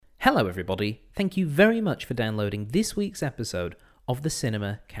Hello everybody, thank you very much for downloading this week's episode of the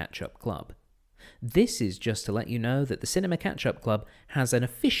Cinema Catch-Up Club. This is just to let you know that the Cinema Catch-Up Club has an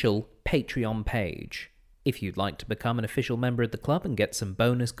official Patreon page. If you'd like to become an official member of the club and get some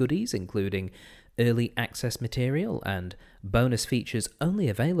bonus goodies, including early access material and bonus features only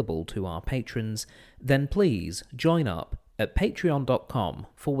available to our patrons, then please join up at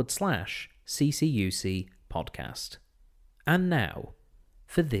patreon.com/CCUC podcast. And now,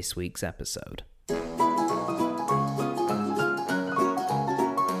 for this week's episode.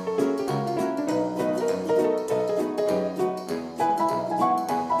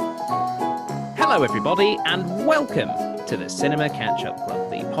 Hello everybody, and welcome to the Cinema Catch-Up Club,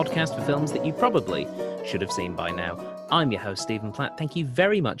 the podcast for films that you probably should have seen by now. I'm your host, Stephen Platt. Thank you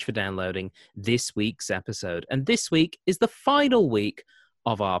very much for downloading this week's episode. And this week is the final week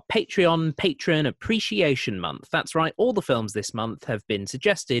of our Patreon Patron Appreciation Month. That's right, all the films this month have been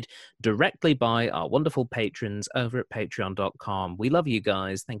suggested directly by our wonderful patrons over at patreon.com. We love you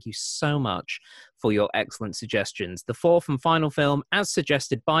guys. Thank you so much for your excellent suggestions. The fourth and final film, as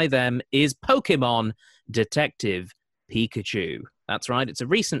suggested by them, is Pokemon Detective Pikachu. That's right, it's a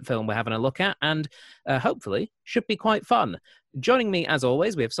recent film we're having a look at, and hopefully should be quite fun. Joining me, as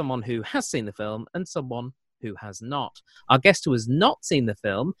always, we have someone who has seen the film and someone who has not. Our guest who has not seen the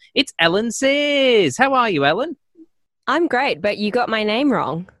film, it's Ellen Sears. How are you, Ellen? I'm great, but you got my name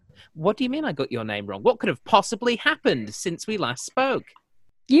wrong. What do you mean I got your name wrong? What could have possibly happened since we last spoke?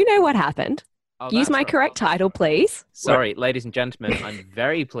 You know what happened. Use my correct title, please. Sorry, ladies and gentlemen, I'm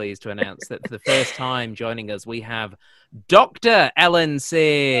very pleased to announce that for the first time joining us, we have Dr. Ellen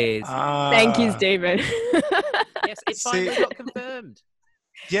Sears. Thank you, Stephen. Yes, it finally got confirmed.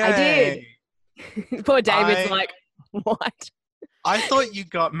 Yeah, I did. Poor David's like, what? I thought you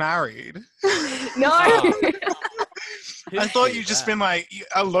got married. No. I thought you'd just been like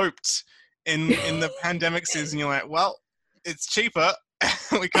eloped in the pandemic season. You're like, well, it's cheaper.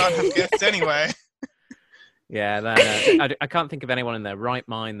 We can't have guests anyway. Yeah, I can't think of anyone in their right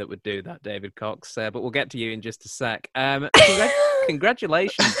mind that would do that, David Cox. But we'll get to you in just a sec.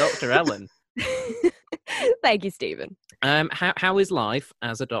 Congratulations, Dr. Ellen. Thank you, Stephen. How is life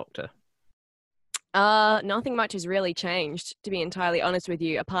as a doctor? Nothing much has really changed, to be entirely honest with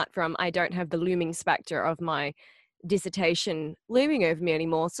you, apart from I don't have the looming spectre of my dissertation looming over me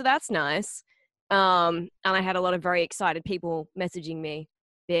anymore, so that's nice. And I had a lot of very excited people messaging me,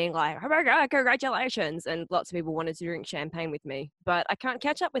 being like, oh my God, congratulations, and lots of people wanted to drink champagne with me, but I can't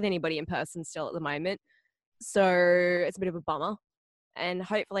catch up with anybody in person still at the moment, so it's a bit of a bummer, and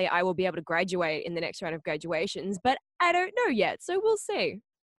hopefully I will be able to graduate in the next round of graduations, but I don't know yet, so we'll see.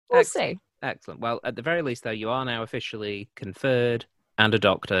 We'll see. Excellent. Well, at the very least, though, you are now officially conferred and a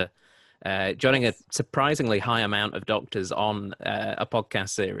doctor, joining a surprisingly high amount of doctors on a podcast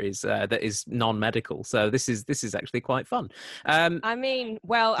series that is non-medical. So this is actually quite fun. I'm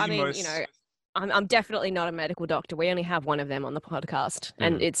definitely not a medical doctor. We only have one of them on the podcast,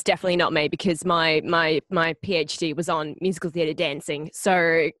 and it's definitely not me because my PhD was on musical theatre dancing.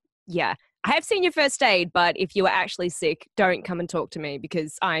 So yeah. I have seen your first aid, but if you are actually sick, don't come and talk to me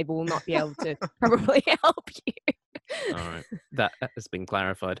because I will not be able to probably help you. All right. That has been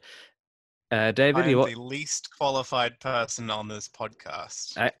clarified. David, I am the least qualified person on this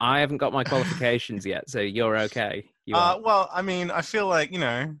podcast. I haven't got my qualifications yet, so you're okay. Well, I mean, I feel like,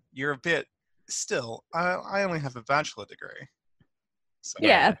 you're a bit still. I only have a bachelor degree. So.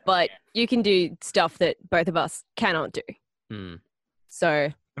 Yeah, but you can do stuff that both of us cannot do. So,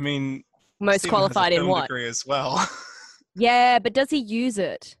 I mean, most Stephen qualified has a in film what? degree as well. Yeah, but does he use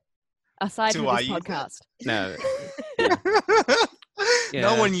it aside from this podcast? No. Yeah.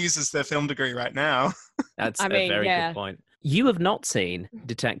 No one uses their film degree right now. That's a very good point. You have not seen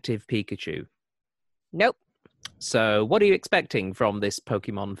Detective Pikachu. Nope. So what are you expecting from this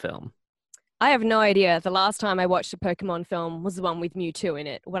Pokemon film? I have no idea. The last time I watched a Pokemon film was the one with Mewtwo in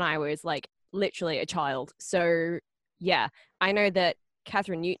it when I was like literally a child. So yeah, I know that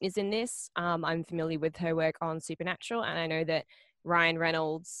Catherine Newton is in this. I'm familiar with her work on Supernatural, and I know that Ryan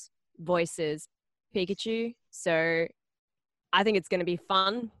Reynolds voices Pikachu. So I think it's going to be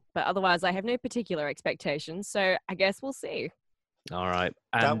fun, but otherwise I have no particular expectations. So I guess we'll see. All right.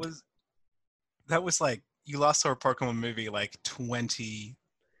 And that was like, you last saw a Pokemon movie like 20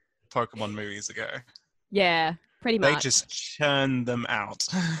 Pokemon movies ago. Yeah, pretty much. They just churn them out.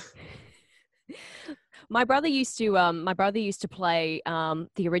 My brother used to play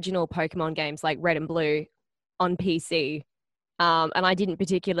the original Pokemon games like Red and Blue on PC, and I didn't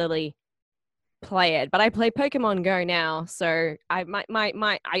particularly play it, but I play Pokemon Go now. So I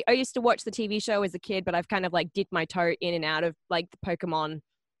used to watch the TV show as a kid, but I've kind of like dipped my toe in and out of like the Pokemon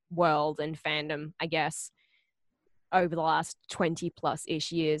world and fandom, I guess, over the last 20 plus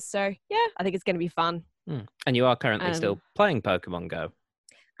ish years. So yeah, I think it's going to be fun. And you are currently still playing Pokemon Go.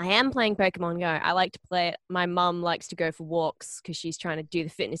 I am playing Pokemon Go. I like to play it. My mum likes to go for walks because she's trying to do the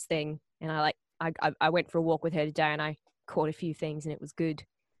fitness thing. And I went for a walk with her today and I caught a few things and it was good.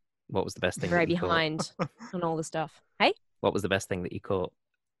 What was the best thing Very that you behind caught? on all the stuff. Hey? What was the best thing that you caught?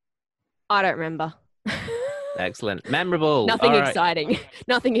 I don't remember. Excellent. Memorable. Nothing All right. exciting.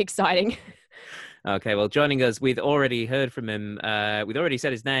 Nothing exciting. Okay, well, joining us, we've already heard from him. We've already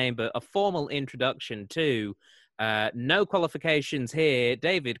said his name, but a formal introduction to no qualifications here.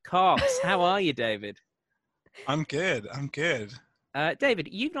 David Cox. How are you, David? I'm good. David,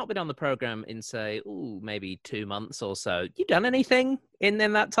 you've not been on the program in, say, maybe 2 months or so. You done anything in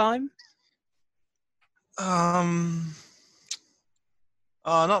that time? Not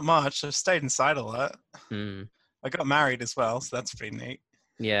much. I've stayed inside a lot. Mm. I got married as well, so that's pretty neat.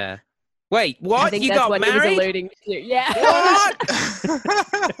 Yeah. Wait, what? I think you that's got what married? he was alluding to. Yeah. What?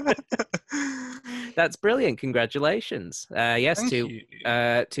 That's brilliant. Congratulations. Yes, Thank you.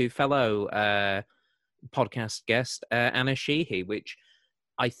 to fellow podcast guest Anna Sheehy, which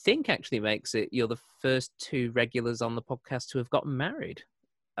I think actually makes it you're the first 2 regulars on the podcast to have gotten married.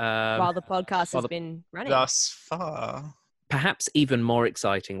 While the podcast has been running. Thus far. Perhaps even more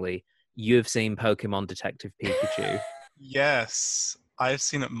excitingly, you've seen Pokemon Detective Pikachu. Yes, I've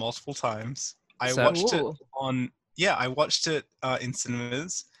seen it multiple times. I So- watched Ooh. it in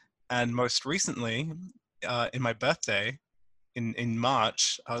cinemas, and most recently, in my birthday, in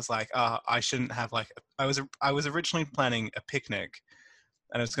March, I was like, I shouldn't have I was originally planning a picnic,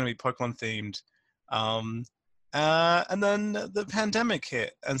 and it's going to be Pokemon themed, and then the pandemic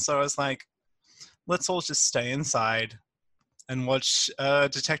hit, and so I was like, let's all just stay inside and watch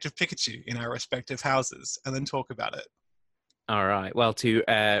Detective Pikachu in our respective houses, and then talk about it. All right. Well, to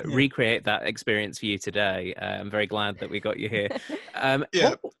recreate that experience for you today, I'm very glad that we got you here.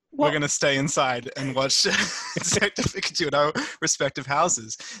 Yeah, what- we're going to stay inside and watch Detective Pikachu in our respective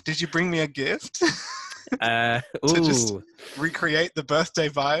houses. Did you bring me a gift to just recreate the birthday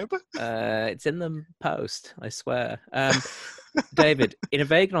vibe? It's in the post, I swear. David, in a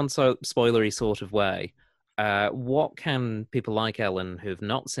vague, non-spoilery sort of way, what can people like Ellen who've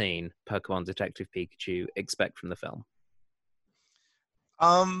not seen Pokemon Detective Pikachu expect from the film?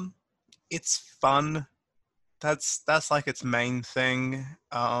 It's fun. That's like its main thing.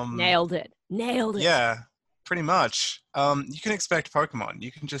 Nailed it. Yeah, pretty much. You can expect Pokemon.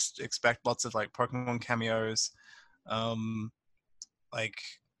 You can just expect lots of Pokemon cameos. I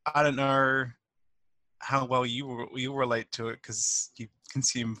don't know how well you relate to it because you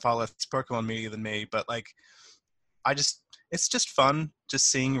consume far less Pokemon media than me, but it's just fun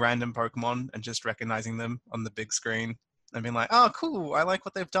just seeing random Pokemon and just recognizing them on the big screen and being like, oh, cool, I like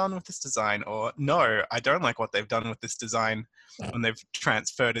what they've done with this design, or no, I don't like what they've done with this design when they've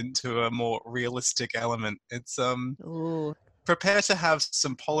transferred into a more realistic element. It's Ooh. prepare to have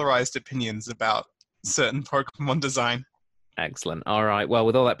some polarized opinions about certain Pokemon design. Excellent. All right. Well,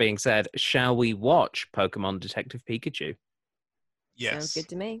 with all that being said, shall we watch Pokemon Detective Pikachu? Yes. Sounds good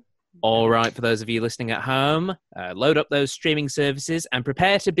to me. All right, for those of you listening at home, load up those streaming services and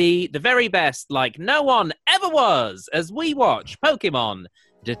prepare to be the very best like no one ever was as we watch Pokemon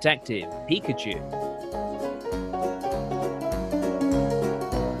Detective Pikachu.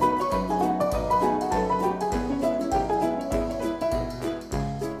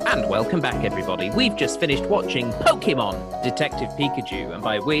 And welcome back, everybody. We've just finished watching Pokemon Detective Pikachu. And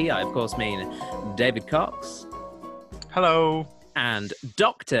by we, I of course mean David Cox. Hello. And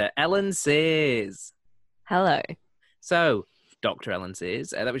Dr. Ellen Sears. Hello. So, Dr. Ellen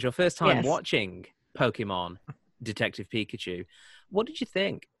Sears, that was your first time Yes. watching Pokemon Detective Pikachu. What did you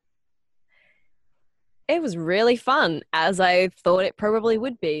think? It was really fun, as I thought it probably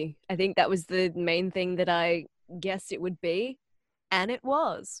would be. I think that was the main thing that I guessed it would be, and it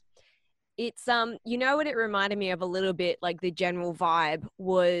was. It's you know what it reminded me of a little bit, like the general vibe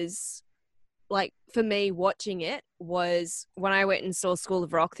was, like, for me watching it was when I went and saw School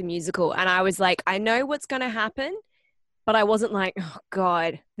of Rock the musical, and I was like, I know what's going to happen, but I wasn't like, oh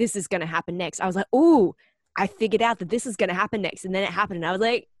God, this is going to happen next. I was like, ooh, I figured out that this is going to happen next. And then it happened. And I was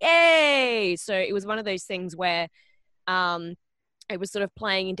like, yay. So it was one of those things where it was sort of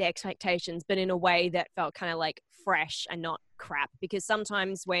playing into expectations, but in a way that felt kind of like fresh and not crap. Because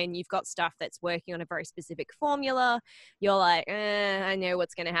sometimes when you've got stuff that's working on a very specific formula, you're like, I know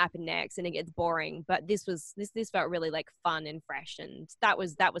what's going to happen next, and it gets boring. But this felt really like fun and fresh, and that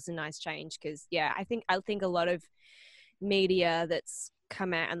was a nice change. Because yeah, I think a lot of media that's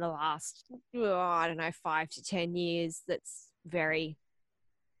come out in the last 5 to 10 years that's very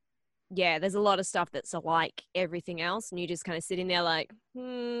yeah, there's a lot of stuff that's like everything else, and you just kind of sitting there like,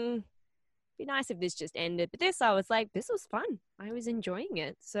 be nice if this just ended. But this, I was like, this was fun. I was enjoying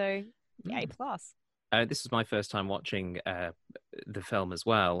it. So, A plus. This is my first time watching the film as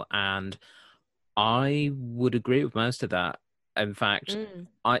well, and I would agree with most of that. In fact,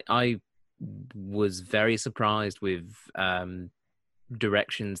 I was very surprised with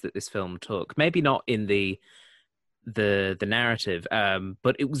directions that this film took. Maybe not in the narrative,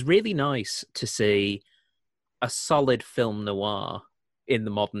 but it was really nice to see a solid film noir in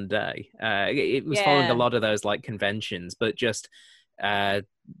the modern day. It was following a lot of those like conventions, but just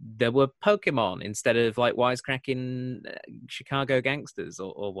there were Pokemon instead of like wisecracking Chicago gangsters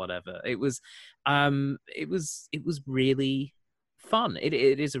or whatever. It was really fun. It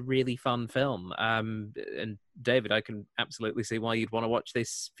is a really fun film. And David, I can absolutely see why you'd want to watch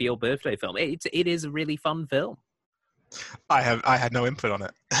this for your birthday film. It is a really fun film. I had no input on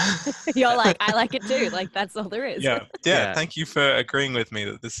it. You're like, I like it too. Like, that's all there is. Yeah. Thank you for agreeing with me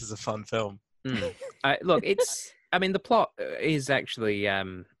that this is a fun film. Look, the plot is actually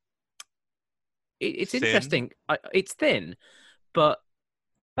it's thin. interesting. It's thin, but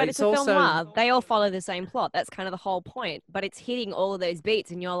it's a film noir. They all follow the same plot. That's kind of the whole point. But it's hitting all of those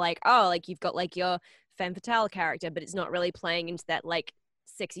beats, and you're like, oh, like you've got like your femme fatale character, but it's not really playing into that like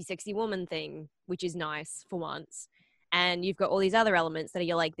sexy woman thing, which is nice for once. And you've got all these other elements that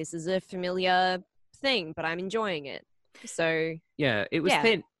you're like, this is a familiar thing, but I'm enjoying it. So yeah, it was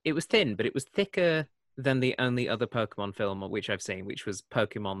thin. It was thin, but it was thicker than the only other Pokemon film which I've seen, which was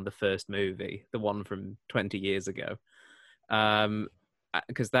Pokemon the first movie, the one from 20 years ago.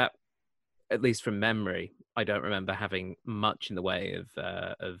 Because that, at least from memory, I don't remember having much in the way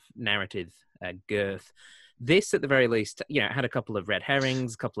of narrative girth. This, at the very least, it had a couple of red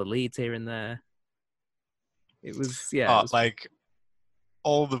herrings, a couple of leads here and there. It was, like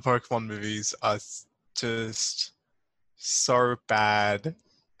all the Pokemon movies are just so bad.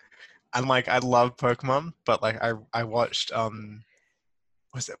 And like, I love Pokemon, but like I watched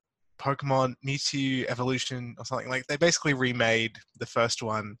was it Pokemon Mewtwo Evolution or something? Like, they basically remade the first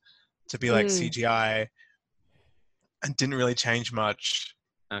one to be like CGI and didn't really change much.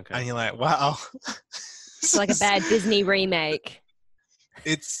 Okay. And you're like, wow. It's like a bad Disney remake.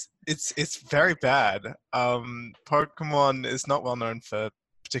 It's very bad. Pokemon is not well known for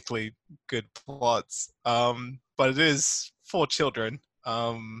particularly good plots, but it is for children.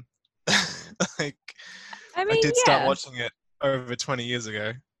 Like, I did start watching it over 20 years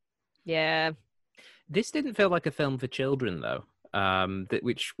ago. Yeah. This didn't feel like a film for children, though,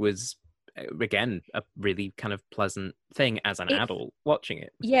 which was, again, a really kind of pleasant thing as an adult watching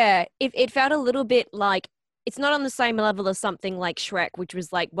it. Yeah, it felt a little bit like, it's not on the same level as something like Shrek, which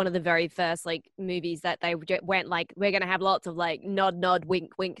was like one of the very first like movies that they went like, we're going to have lots of like nod,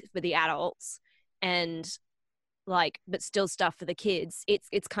 wink for the adults, and like, but still stuff for the kids.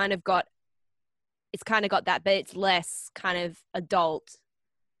 It's kind of got that, but it's less kind of adult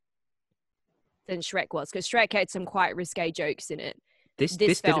than Shrek was, because Shrek had some quite risque jokes in it. This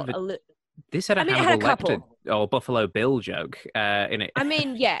felt this had a Hannibal Lecter or Buffalo Bill joke in it.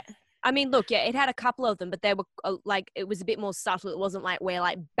 It had a couple of them, but they were like, it was a bit more subtle. It wasn't like we're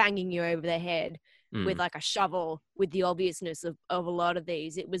like banging you over the head with like a shovel with the obviousness of a lot of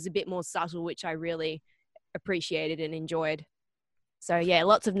these. It was a bit more subtle, which I really appreciated and enjoyed. So yeah,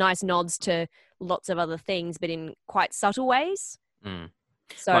 lots of nice nods to lots of other things, but in quite subtle ways.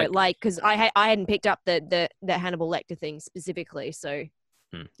 So like, because I hadn't picked up the Hannibal Lecter thing specifically. So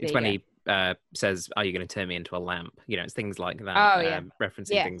it's when he says, "Are you going to turn me into a lamp?" It's things like that.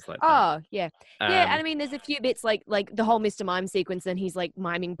 Referencing things like that. Oh yeah, yeah. And I mean, there's a few bits like the whole Mr. Mime sequence, and he's like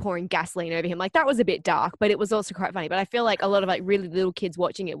miming pouring gasoline over him. Like, that was a bit dark, but it was also quite funny. But I feel like a lot of like really little kids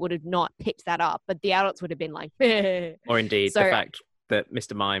watching it would have not picked that up, but the adults would have been like, or indeed the fact that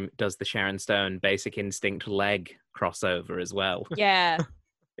Mr. Mime does the Sharon Stone Basic Instinct leg crossover as well. Yeah.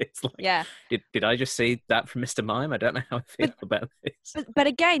 It's like, did I just see that from Mr. Mime? I don't know how I feel about this. But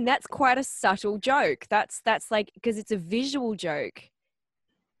again, that's quite a subtle joke. That's like, because it's a visual joke.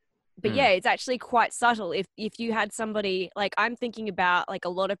 But yeah, it's actually quite subtle. If you had somebody, like, I'm thinking about like a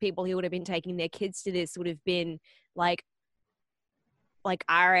lot of people who would have been taking their kids to this would have been like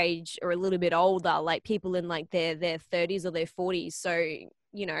our age or a little bit older, like people in like their 30s or their 40s. So,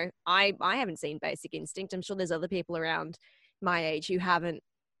 I haven't seen Basic Instinct. I'm sure there's other people around my age who haven't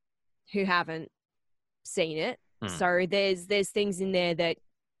seen it. So there's things in there that,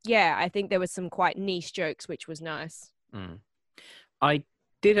 I think there was some quite niche jokes, which was nice. I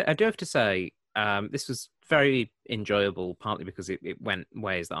do have to say, this was very enjoyable, partly because it went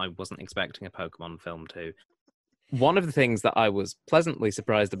ways that I wasn't expecting a Pokemon film to. One of the things that I was pleasantly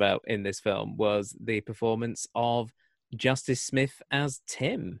surprised about in this film was the performance of Justice Smith as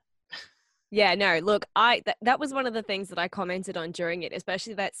Tim. Yeah, no, look, that was one of the things that I commented on during it,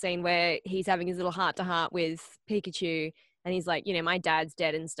 especially that scene where he's having his little heart to heart with Pikachu, and he's like, my dad's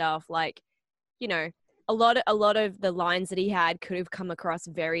dead and stuff. Like, a lot of the lines that he had could have come across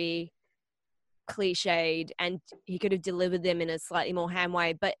very cliched, and he could have delivered them in a slightly more ham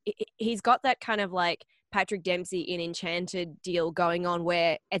way, but he's got that kind of like Patrick Dempsey in Enchanted deal going on,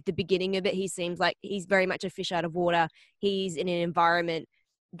 where at the beginning of it he seems like he's very much a fish out of water. He's in an environment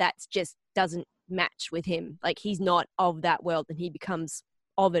that's just doesn't match with him. Like, he's not of that world, and he becomes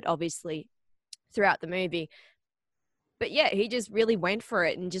of it obviously throughout the movie. But yeah, he just really went for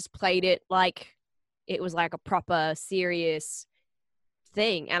it and just played it like it was like a proper serious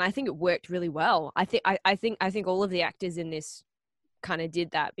thing, and I think it worked really well. I think all of the actors in this kind of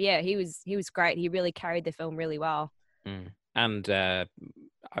did that. But yeah, he was great. He really carried the film really well. And I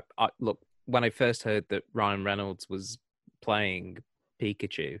look, when I first heard that Ryan Reynolds was playing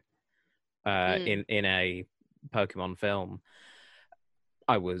Pikachu in a Pokemon film,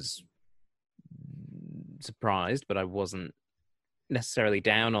 I was surprised, but I wasn't necessarily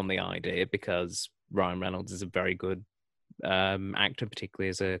down on the idea, because Ryan Reynolds is a very good actor, particularly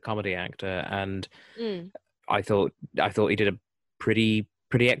as a comedy actor, and I thought he did a pretty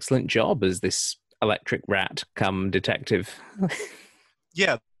excellent job as this electric rat come detective.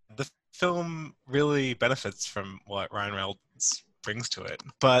 Yeah, the film really benefits from what Ryan Reynolds brings to it.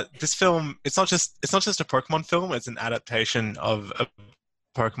 But this film, it's not just a Pokemon film, it's an adaptation of a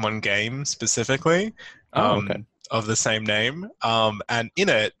Pokemon game specifically. Okay. Of the same name. And in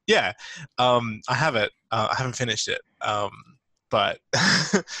it, I have it. I haven't finished it. But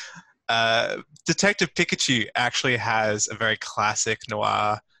Detective Pikachu actually has a very classic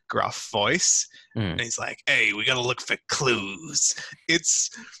noir gruff voice. And he's like, hey, we gotta look for clues. It's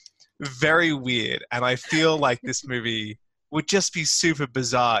very weird. And I feel like this movie would just be super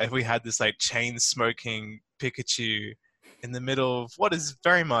bizarre if we had this like chain smoking Pikachu in the middle of what is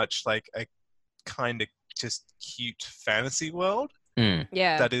very much like a kind of just cute fantasy world.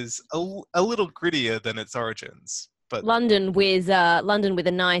 Yeah, that is a little grittier than its origins. But London with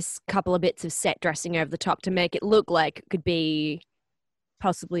a nice couple of bits of set dressing over the top to make it look like it could be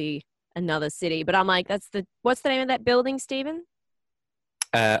possibly another city. But I'm like, what's the name of that building, Stephen?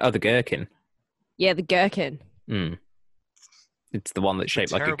 The Gherkin. Yeah, the Gherkin. It's the one that's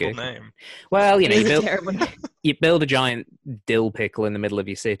shaped like a gherkin. Name. Well, you build a giant dill pickle in the middle of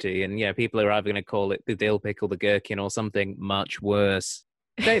your city, and yeah, people are either going to call it the dill pickle, the gherkin, or something much worse.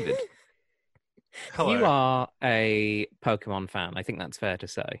 David, Hello. you are a Pokemon fan. I think that's fair to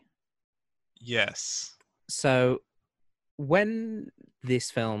say. Yes. So, when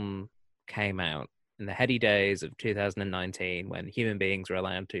this film came out, in the heady days of 2019, when human beings were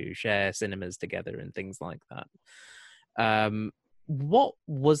allowed to share cinemas together and things like that, what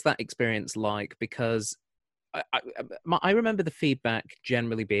was that experience like? Because I remember the feedback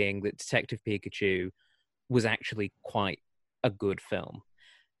generally being that Detective Pikachu was actually quite a good film.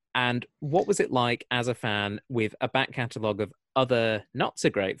 And what was it like as a fan with a back catalogue of other not so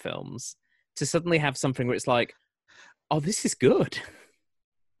great films to suddenly have something where it's like, oh, this is good?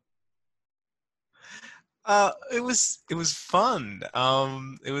 It was fun.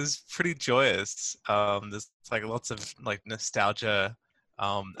 It was pretty joyous. There's like lots of like nostalgia,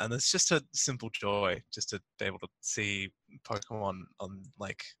 and it's just a simple joy just to be able to see Pokemon on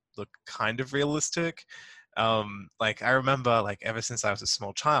like look kind of realistic. Like I remember, like ever since I was a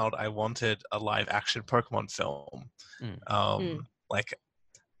small child, I wanted a live action Pokemon film. Like,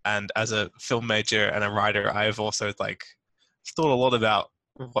 and as a film major and a writer, I've also like thought a lot about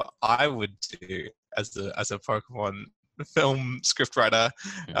what I would do as a Pokemon film scriptwriter.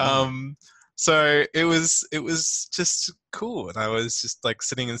 So it was just cool, and I was just like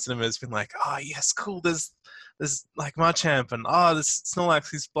sitting in cinemas being like, oh yes, cool, there's like Machamp, and this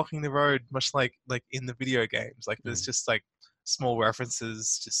Snorlax, he's blocking the road, much like in the video games. Like there's just like small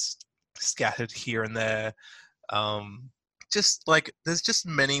references just scattered here and there. Just like there's just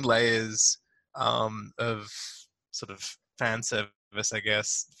many layers of sort of fan service, I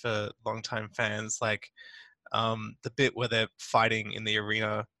guess, for longtime fans. Like the bit where they're fighting in the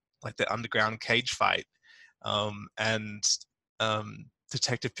arena, like the underground cage fight, and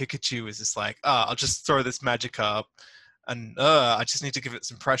Detective Pikachu is just like, I'll just throw this Magikarp, and I just need to give it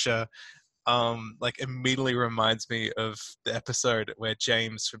some pressure. Like immediately reminds me of the episode where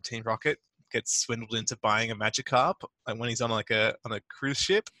James from Team Rocket gets swindled into buying a Magikarp, like when he's on a cruise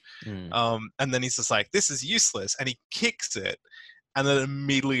ship, and then he's just like, this is useless, and he kicks it, and then it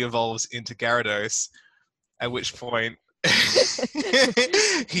immediately evolves into Gyarados. At which point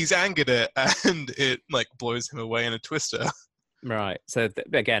he's angered it, and it like blows him away in a twister. Right. So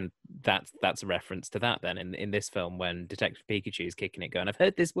again, that's a reference to that then in this film when Detective Pikachu is kicking it, going, "I've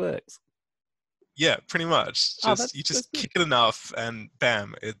heard this works." Yeah, pretty much. You just kick it enough, and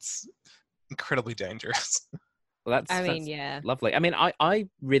bam, it's incredibly dangerous. Well, I mean, that's yeah. lovely. I mean, I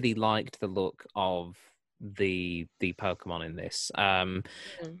really liked the look of the Pokemon in this.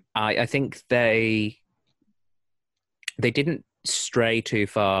 I think they didn't stray too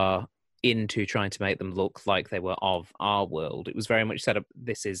far into trying to make them look like they were of our world. It was very much set up,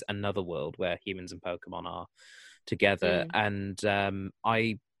 this is another world where humans and Pokemon are together. And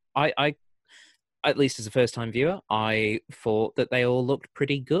I at least as a first-time viewer, I thought that they all looked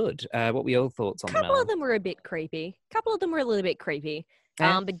pretty good. What were your thoughts on them, A couple Ellen? of them were a bit creepy. A couple of them were a little bit creepy.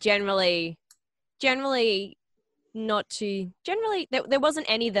 Yeah. But generally not too... Generally, there wasn't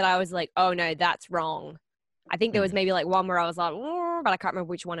any that I was like, oh, no, that's wrong. I think there was maybe like one where I was like, but I can't remember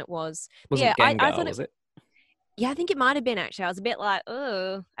which one it was. Wasn't yeah, Gengar, I thought was it? Yeah, I think it might have been, actually. I was a bit like,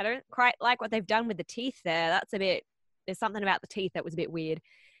 oh, I don't quite like what they've done with the teeth there. That's a bit... There's something about the teeth that was a bit weird.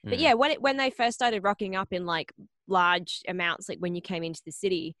 But yeah, when they first started rocking up in like large amounts, like when you came into the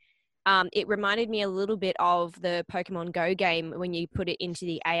city, it reminded me a little bit of the Pokemon Go game when you put it into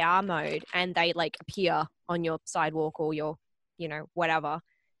the AR mode and they like appear on your sidewalk or your, whatever,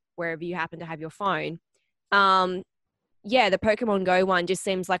 wherever you happen to have your phone. Yeah, the Pokemon Go one just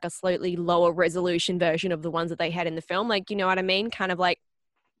seems like a slightly lower resolution version of the ones that they had in the film. Like, you know what I mean? Kind of like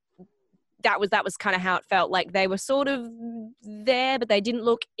that was kind of how it felt. Like they were sort of there, but they didn't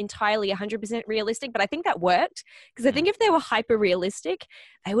look entirely 100% realistic. But I think that worked because I think if they were hyper realistic,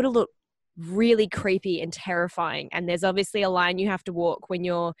 they would have looked really creepy and terrifying. And there's obviously a line you have to walk when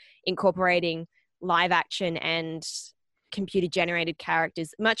you're incorporating live action and computer generated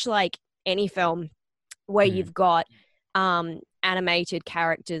characters, much like any film where you've got animated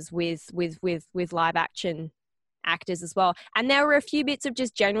characters with live action actors as well. And there were a few bits of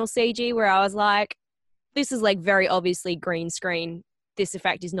just general CG where I was like, this is like very obviously green screen. This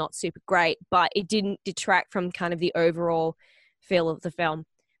effect is not super great, but it didn't detract from kind of the overall feel of the film.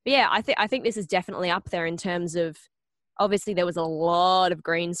 But yeah, I think this is definitely up there in terms of, obviously there was a lot of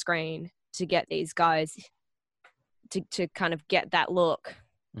green screen to get these guys to kind of get that look.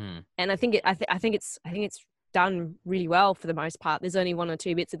 And I think it's done really well for the most part. There's only one or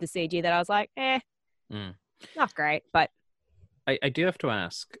two bits of the CG that I was like, not great, but I do have to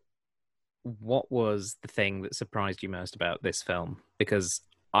ask, what was the thing that surprised you most about this film? Because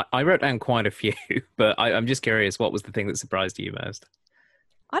I wrote down quite a few, but I'm just curious, what was the thing that surprised you most?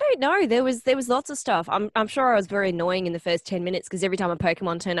 I don't know. There was lots of stuff. I'm sure I was very annoying in the first 10 minutes because every time a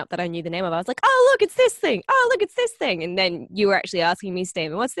Pokemon turned up that I knew the name of, I was like, oh, look, it's this thing. Oh, look, it's this thing. And then you were actually asking me,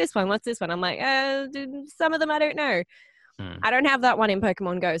 Stephen, what's this one? What's this one? I'm like, some of them I don't know. I don't have that one in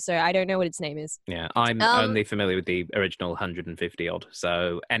Pokemon Go, so I don't know what its name is. Yeah, I'm only familiar with the original 150 odd.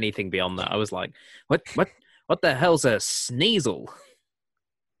 So anything beyond that, I was like, what the hell's a Sneasel?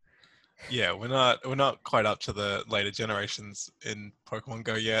 Yeah, we're not quite up to the later generations in Pokemon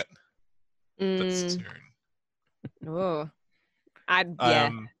Go yet. But soon. Oh, I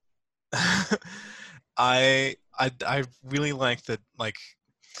really like that. Like,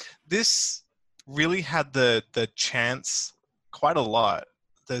 this really had the chance quite a lot.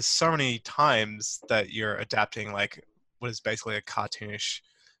 There's so many times that you're adapting like what is basically a cartoonish,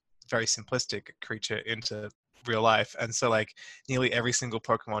 very simplistic creature into real life, and so like nearly every single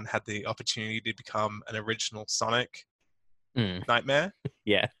Pokemon had the opportunity to become an original Sonic nightmare.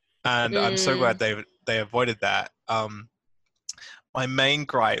 Yeah, and I'm so glad they avoided that. My main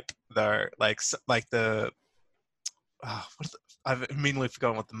gripe though, I've immediately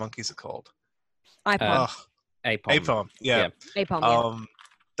forgotten what the monkeys are called. Apom. Yeah. Apom, yeah.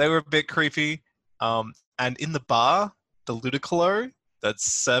 They were a bit creepy. And in the bar, the Ludicolo that's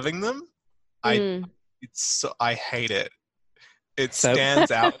serving them, I hate it. It stands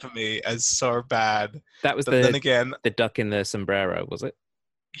out for me as so bad. That was then again, the duck in the sombrero, was it?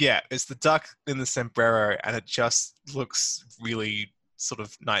 Yeah, it's the duck in the sombrero, and it just looks really sort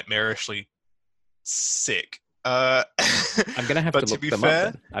of nightmarishly sick. I'm gonna have to look them up.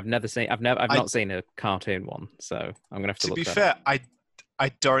 Then. I've not seen a cartoon one, so I'm gonna have to look. To be fair, I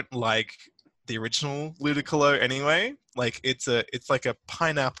don't like the original Ludicolo anyway. Like it's like a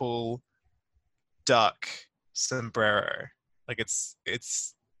pineapple duck sombrero. Like it's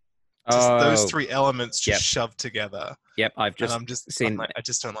just those three elements just shoved together. Yep, I just don't like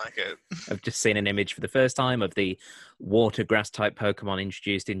it. I've just seen an image for the first time of the water grass type Pokemon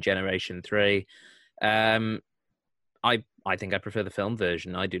introduced in Generation 3. I think I prefer the film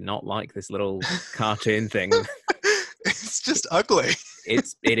version. I do not like this little cartoon thing. It's just ugly.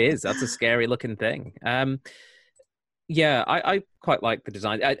 It is. That's a scary looking thing. Yeah, I quite like the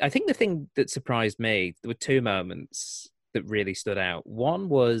design. I think the thing that surprised me, there were two moments that really stood out. One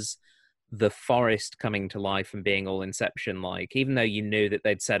was the forest coming to life and being all Inception like, even though you knew that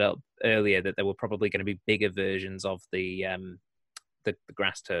they'd set up earlier that there were probably going to be bigger versions of the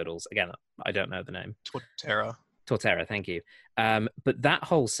grass turtles. Again, I don't know the name. Torterra, thank you. But that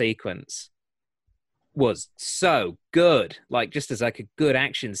whole sequence was so good, like just as like a good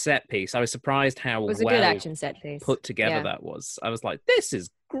action set piece. I was surprised how It was a good action set piece. put together that was. I was like, this is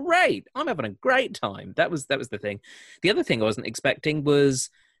great. I'm having a great time. That was the thing. The other thing I wasn't expecting was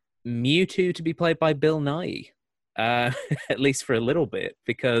Mewtwo to be played by Bill Nye, at least for a little bit,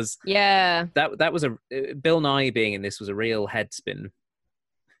 because that was Bill Nye being in this was a real head spin.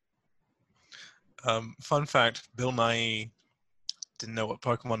 Fun fact: Bill Nye didn't know what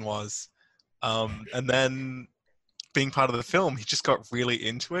Pokemon was. And then being part of the film, he just got really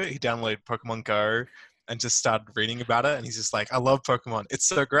into it. He downloaded Pokemon Go and just started reading about it. And he's just like, I love Pokemon. It's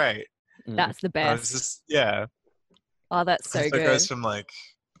so great. That's the best. Oh, that's so good. It goes from like,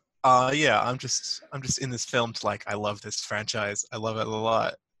 I'm just in this film to like, I love this franchise. I love it a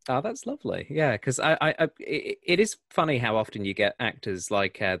lot. Oh, that's lovely. Yeah, because it is funny how often you get actors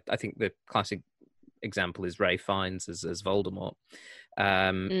like, I think the classic example is Ralph Fiennes as Voldemort.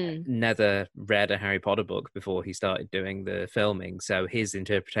 Never read a Harry Potter book before he started doing the filming, so his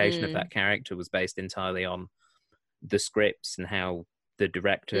interpretation of that character was based entirely on the scripts and how the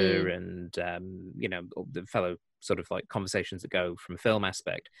director and the fellow sort of like conversations that go from a film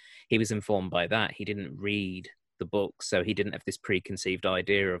aspect, he was informed by that. He didn't read the book, so he didn't have this preconceived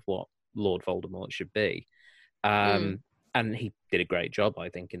idea of what Lord Voldemort should be. And he did a great job, I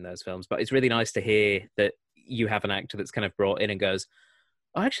think, in those films. But it's really nice to hear that you have an actor that's kind of brought in and goes,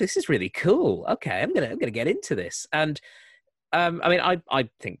 oh, actually, this is really cool. Okay, I'm gonna get into this. And I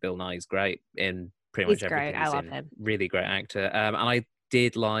think Bill Nye is great in pretty much everything. I love him. Really great actor. And I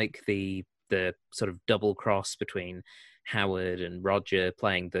did like the sort of double cross between Howard and Roger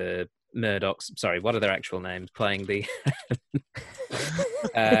playing the Murdochs. Sorry, what are their actual names? Playing the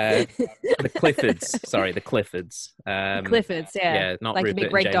the Cliffords. Sorry, the Cliffords. Cliffords, yeah. Yeah, not like Rupert the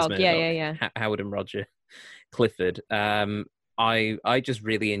big red and James dog. Murdoch. Yeah. Howard and Roger Clifford. I just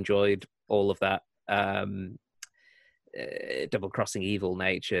really enjoyed all of that double-crossing evil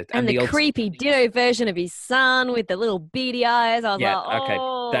nature. And the creepy Ditto version of his son with the little beady eyes. I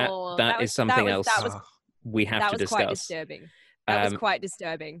was that is something else we have to discuss. That was quite disturbing. That was quite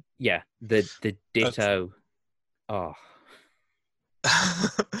disturbing. Yeah, the Ditto. Oh.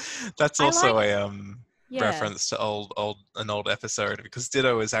 That's also a reference to an old episode, because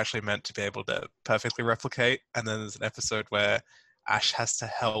Ditto is actually meant to be able to perfectly replicate, and then there's an episode where Ash has to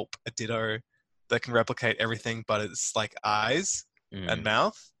help a Ditto that can replicate everything but its like eyes and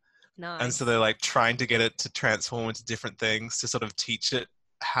mouth. Nice. And so they're like trying to get it to transform into different things to sort of teach it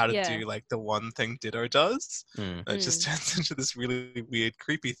how to do like the one thing Ditto does. And it just turns into this really weird,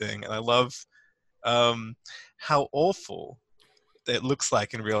 creepy thing. And I love how awful it looks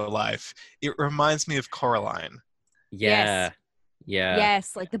like in real life. It reminds me of Coraline. Yeah.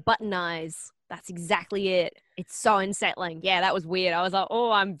 Yes, like the button eyes. That's exactly it. It's so unsettling. Yeah, that was weird. I was like,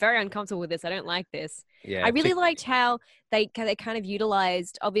 oh, I'm very uncomfortable with this. I don't like this. Yeah, I really liked how they kind of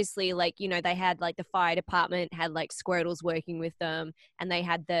utilized, obviously, like, you know, they had like the fire department had like Squirtles working with them, and they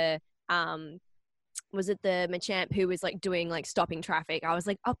had the was it the Machamp who was like doing like stopping traffic. I was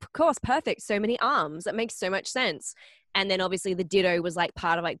like, oh, of course, perfect. So many arms. That makes so much sense. And then obviously the Ditto was like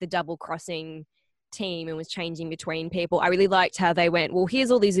part of like the double crossing team and was changing between people. I really liked how they went, well,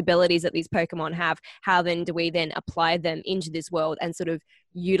 here's all these abilities that these Pokemon have. How then do we then apply them into this world and sort of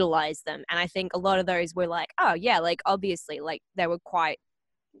utilize them? And I think a lot of those were like, oh yeah, like obviously like they were quite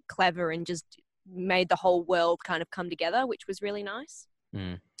clever and just made the whole world kind of come together, which was really nice.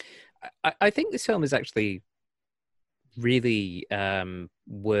 I think this film is actually really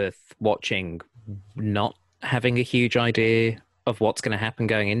worth watching, not having a huge idea of what's going to happen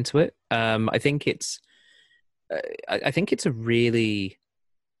going into it. I think it's a really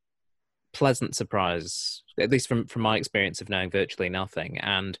pleasant surprise, at least from my experience of knowing virtually nothing.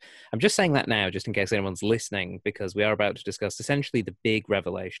 And I'm just saying that now, just in case anyone's listening, because we are about to discuss essentially the big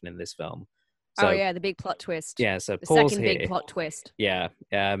revelation in this film. So, the big plot twist. Yeah, so the pause second here. Big plot twist. Yeah,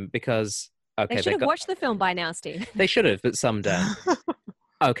 because they should have watched the film by now, Steve. They should have, but some don't.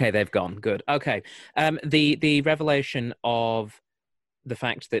 Okay, they've gone. Good. Okay. The revelation of the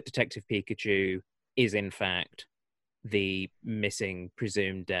fact that Detective Pikachu is in fact the missing,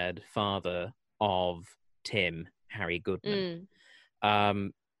 presumed dead father of Tim, Harry Goodman.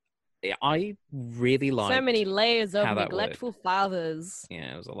 Mm. I really liked So many layers of how that neglectful fathers.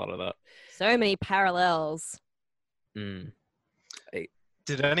 Yeah, it was a lot of that. So many parallels. Mm.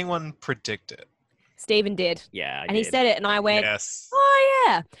 Did anyone predict it? Stephen did. Yeah, I and he did. said it, and I went, Yes. "Oh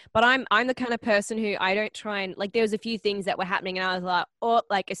yeah." But I'm the kind of person who I don't try and like. There was a few things that were happening, and I was like, "Oh!"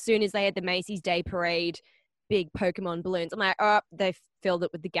 Like as soon as they had the Macy's Day Parade, big Pokemon balloons, I'm like, "Oh!" They filled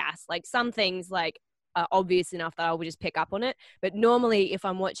it with the gas. Like some things like are obvious enough that I will just pick up on it. But normally, if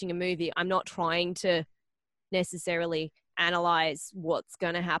I'm watching a movie, I'm not trying to necessarily analyze what's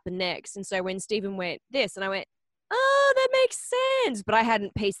going to happen next. And so when Stephen went this, and I went, "Oh, that makes sense," but I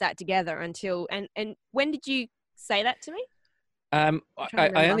hadn't pieced that together until. And when did you say that to me?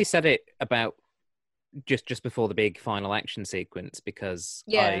 I only said it about just before the big final action sequence because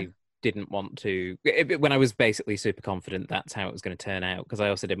I didn't want to. When I was basically super confident that's how it was going to turn out, because I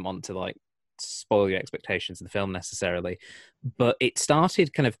also didn't want to like spoil your expectations of the film necessarily. But it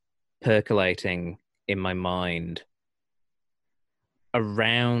started kind of percolating in my mind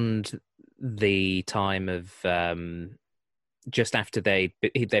around the time of just after they'd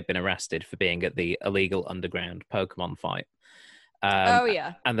been arrested for being at the illegal underground Pokemon fight.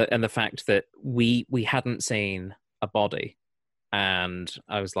 And the fact that we hadn't seen a body, and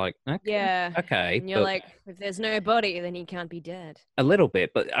I was like, okay. And you're like, if there's no body, then he can't be dead. A little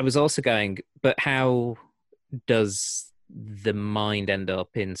bit, but I was also going, but how does the mind end up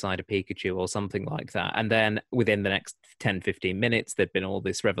inside a Pikachu or something like that? And then within the next 10, 15 minutes, there'd been all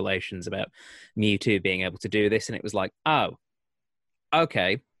this revelations about Mewtwo being able to do this, and it was like, oh,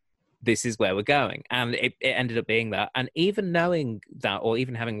 okay, this is where we're going. And it ended up being that. And even knowing that, or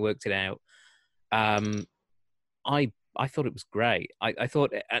even having worked it out, I thought it was great. I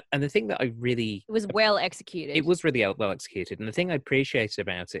thought, and the thing that I really... It was well executed. It was really well executed. And the thing I appreciated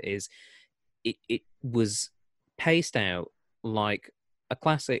about it is it was paced out like a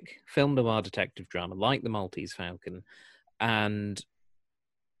classic film noir detective drama, like The Maltese Falcon, and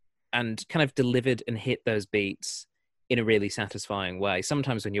kind of delivered and hit those beats in a really satisfying way.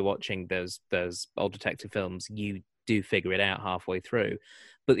 Sometimes when you're watching those old detective films, you do figure it out halfway through,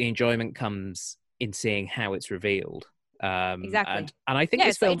 but the enjoyment comes in seeing how it's revealed. Exactly. And I think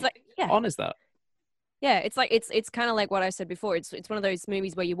this film honors that. Yeah, it's like it's kind of like what I said before. It's one of those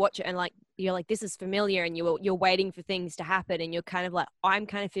movies where you watch it and like you're like, this is familiar, and you're waiting for things to happen, and you're kind of like, I'm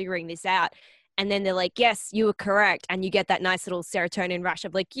kind of figuring this out. And then they're like, yes, you were correct, and you get that nice little serotonin rush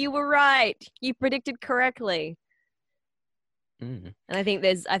of like, you were right, you predicted correctly. And I think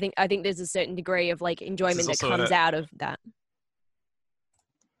there's a certain degree of like enjoyment that comes out of that.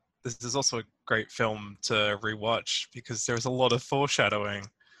 This is also a great film to rewatch because there's a lot of foreshadowing.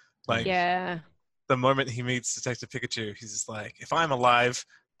 Like, the moment he meets Detective Pikachu, he's just like, if I'm alive,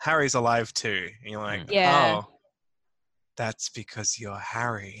 Harry's alive too. And you're like, oh, that's because you're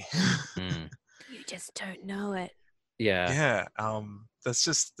Harry. You just don't know it. Yeah. There's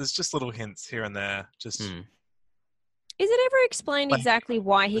just little hints here and there. Just. Is it ever explained exactly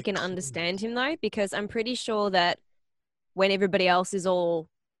why he can understand him, though? Because I'm pretty sure that when everybody else is all,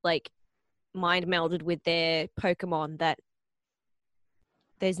 like, mind melded with their Pokemon, that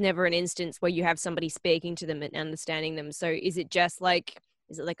there's never an instance where you have somebody speaking to them and understanding them. So is it like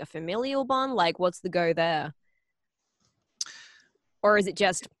a familial bond? Like, what's the go there? Or is it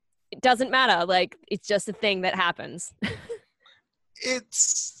just, it doesn't matter, like, it's just a thing that happens?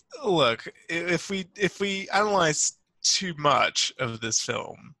 Look, if we analyze too much of this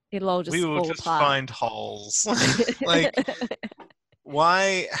film, it'll all just we will just find holes. Like,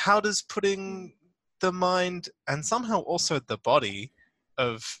 how does putting the mind and somehow also the body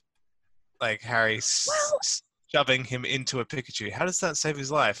of like Harry shoving him into a Pikachu, how does that save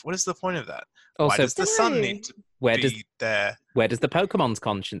his life? What is the point of that? Also, why does the sun need to be there? Where does the Pokemon's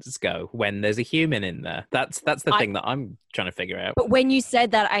conscience go when there's a human in there? That's the thing that I'm trying to figure out. But when you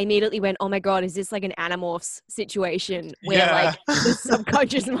said that, I immediately went, oh my God, is this like an Animorphs situation where like the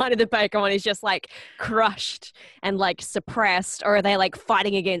subconscious mind of the Pokemon is just like crushed and like suppressed, or are they like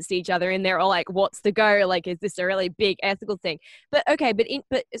fighting against each other and they're all like, what's the go? Like, is this a really big ethical thing? But okay,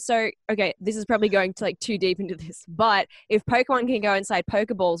 this is probably going to like too deep into this, but if Pokemon can go inside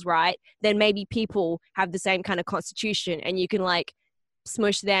Pokeballs, right, then maybe people have the same kind of constitution and you can like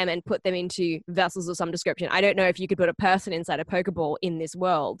smush them and put them into vessels of some description. I don't know if you could put a person inside a Pokeball in this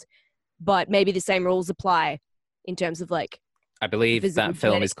world, but maybe the same rules apply in terms of like. I believe that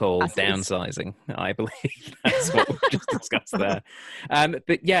film is called Downsizing. I believe that's what we just discussed there.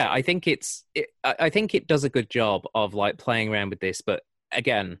 But yeah, I think I think it does a good job of like playing around with this, but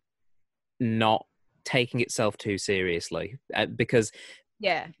again, not taking itself too seriously, because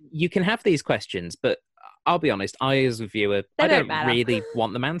you can have these questions, but I'll be honest, I as a viewer, They I don't don't matter. really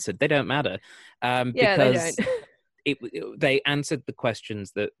want them answered. They don't matter. Yeah, they Because don't. they answered the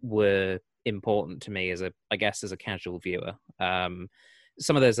questions that were important to me as a casual viewer.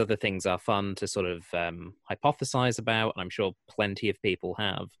 Some of those other things are fun to sort of hypothesize about, and I'm sure plenty of people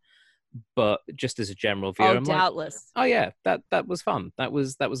have. But just as a general viewer, Oh, I'm like, doubtless. oh yeah, that was fun. That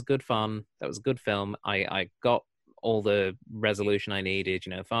was good fun. That was a good film. I got all the resolution I needed.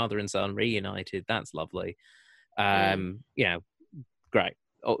 Father and son reunited. That's lovely. Great.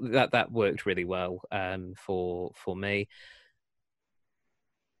 Oh, that worked really well for me.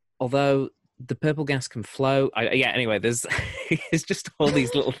 Although the purple gas can flow. Anyway, there's it's just all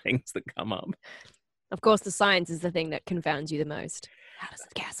these little things that come up. Of course, the science is the thing that confounds you the most. How does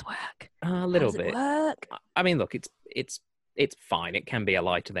the gas work? A little How does bit. it work? I mean, look, it's fine. It can be a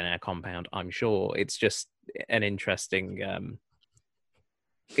lighter than air compound, I'm sure. It's just an interesting.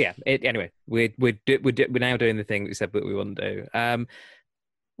 Anyway, we're now doing the thing that we said that we wouldn't do. That's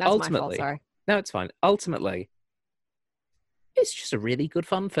Ultimately, my fault. Sorry. No, it's fine. Ultimately, it's just a really good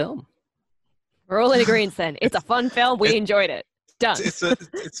fun film. We're all in agreement then. It's a fun film. We enjoyed it. Done.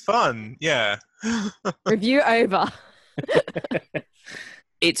 It's fun. Yeah. Review over.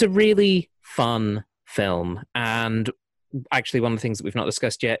 It's a really fun film, and actually one of the things that we've not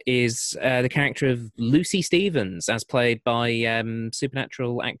discussed yet is the character of Lucy Stevens, as played by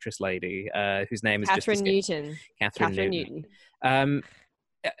Supernatural actress lady, whose name is Catherine Newton. Catherine Newton.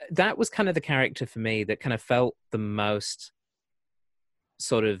 That was kind of the character for me that kind of felt the most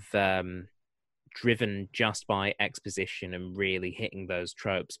sort of driven just by exposition and really hitting those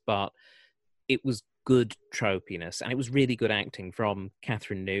tropes, but it was good tropiness, and it was really good acting from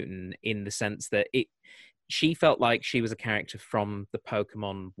Catherine Newton in the sense that she felt like she was a character from the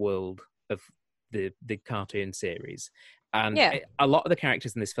Pokemon world of the cartoon series. And a lot of the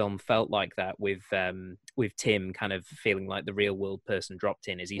characters in this film felt like that, with Tim kind of feeling like the real world person dropped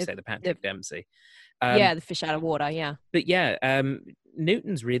in, as you say, the Patrick Dempsey. The fish out of water, yeah. But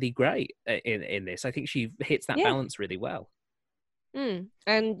Newton's really great in this. I think she hits that balance really well. And,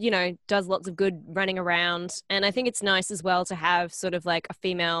 does lots of good running around. And I think it's nice as well to have sort of like a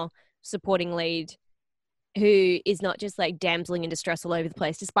female supporting lead who is not just like damseling in distress all over the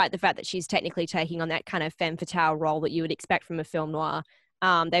place, despite the fact that she's technically taking on that kind of femme fatale role that you would expect from a film noir.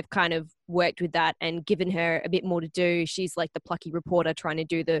 They've kind of worked with that and given her a bit more to do. She's like the plucky reporter trying to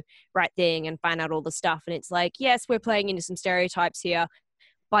do the right thing and find out all the stuff. And it's like, yes, we're playing into some stereotypes here,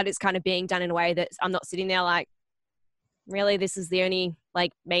 but it's kind of being done in a way that I'm not sitting there like, really, this is the only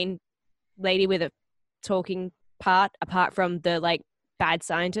like main lady with a talking part apart from the like bad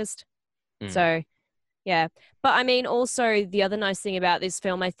scientist. So yeah, but I mean also the other nice thing about this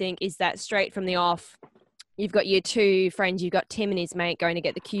film I think is that straight from the off you've got your two friends, you've got Tim and his mate going to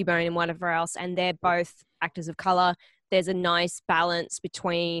get the Cubone and whatever else, and they're both actors of color. There's a nice balance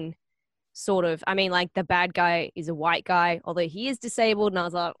between sort of, I mean, like the bad guy is a white guy, although he is disabled, and I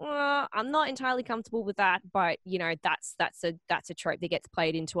was like, I'm not entirely comfortable with that, but that's a trope that gets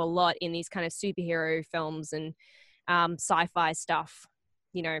played into a lot in these kind of superhero films and sci-fi stuff.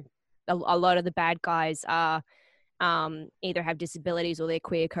 A lot of the bad guys are either have disabilities or they're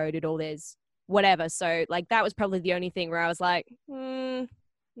queer coded or there's whatever. So like that was probably the only thing where I was like, Yeah,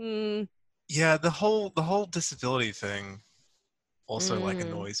 the whole disability thing also like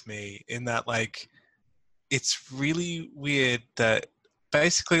annoys me in that like it's really weird that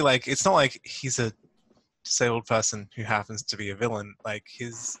basically like it's not like he's a disabled person who happens to be a villain. Like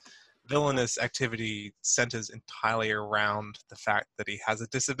his villainous activity centers entirely around the fact that he has a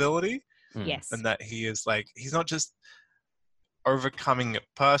disability. Yes. And that he is like, he's not just overcoming it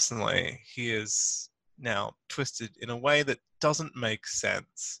personally, he is now twisted in a way that doesn't make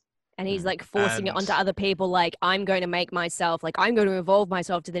sense. And he's like forcing it onto other people, like, I'm going to make myself, like, I'm going to evolve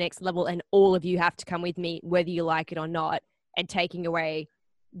myself to the next level, and all of you have to come with me, whether you like it or not, and taking away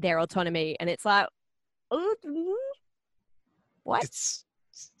their autonomy. And it's like, what? It's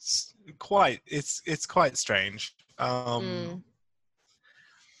quite strange. Yeah,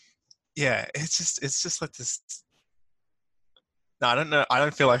 it's just like this. No, I don't know. I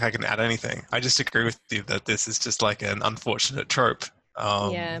don't feel like I can add anything. I just agree with you that this is just like an unfortunate trope.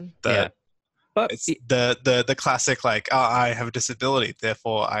 But it's the classic like, oh, I have a disability,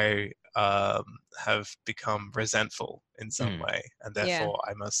 therefore I have become resentful in some way, and therefore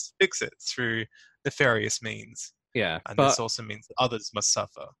I must fix it through nefarious means. Yeah, and but this also means that others must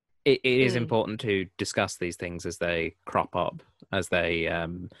suffer. It is important to discuss these things as they crop up, as they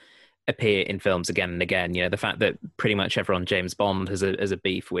appear in films again and again. The fact that pretty much everyone James Bond has a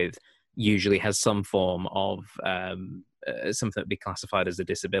beef with usually has some form of something that would be classified as a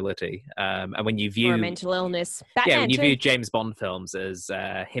disability. And when you Or view a mental illness. yeah, Batman when you too. view James Bond films as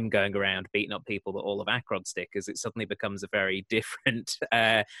him going around beating up people that all have Acrod stickers, it suddenly becomes a very different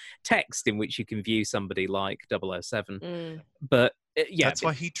text in which you can view somebody like 007. Mm. But yeah, That's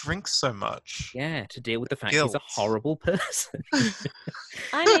why he drinks so much. yeah, to deal with the fact he's Guilt. a horrible person.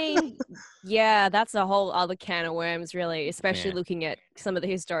 I mean, yeah, that's a whole other can of worms, really, especially Yeah. looking at some of the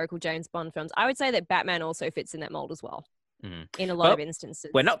historical James Bond films. I would say that Batman also fits in that mold as well, in a lot Well, of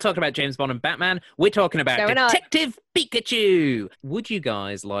instances. We're not talking about James Bond and Batman. We're talking about No, we're not. Detective Pikachu. Would you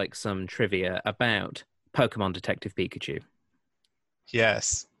guys like some trivia about Pokemon Detective Pikachu?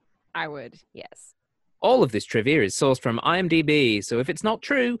 Yes. I would, yes. All of this trivia is sourced from IMDb, so if it's not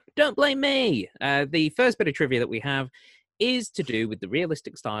true, don't blame me. The first bit of trivia that we have is to do with the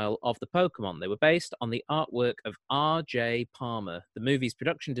realistic style of the Pokemon. They were based on the artwork of R.J. Palmer. The movie's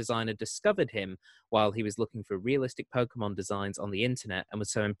production designer discovered him while he was looking for realistic Pokemon designs on the internet and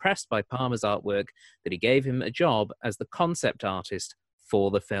was so impressed by Palmer's artwork that he gave him a job as the concept artist for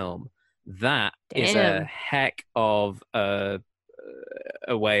the film. That is a Damn. heck of a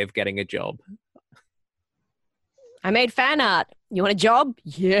way of getting a job. I made fan art. You want a job?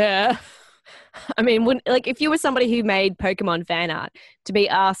 Yeah. I mean, if you were somebody who made Pokemon fan art, to be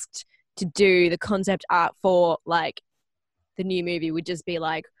asked to do the concept art for like the new movie would just be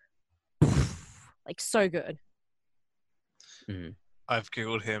like so good. Mm. I've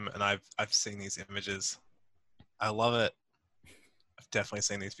Googled him and I've seen these images. I love it. I've definitely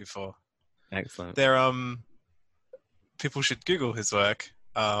seen these before. Excellent. They're people should Google his work.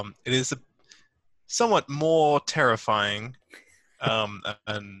 It is somewhat more terrifying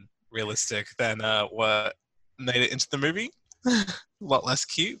and realistic than what made it into the movie. A lot less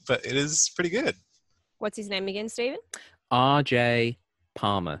cute, but it is pretty good. What's his name again, Stephen? R.J.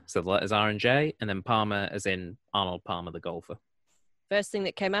 Palmer. So the letters R and J, and then Palmer as in Arnold Palmer, the golfer. First thing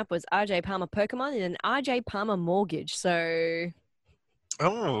that came up was R.J. Palmer Pokemon and an R.J. Palmer mortgage. So,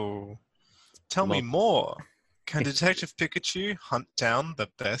 Oh, tell me more. Can Detective Pikachu hunt down the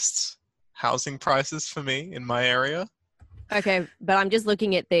best housing prices for me in my area? okay, but I'm just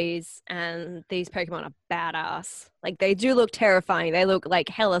looking at these, and these Pokemon are badass. Like, they do look terrifying. They look like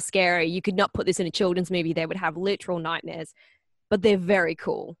hella scary. You could not put this in a children's movie. They would have literal nightmares. But they're very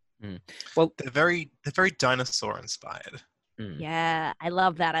cool. Well, they're very dinosaur inspired. Yeah, I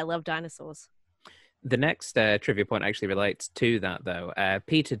love that. I love dinosaurs. The next trivia point actually relates to that, though.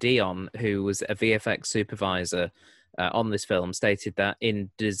 Peter Dion, who was a VFX supervisor on this film, stated that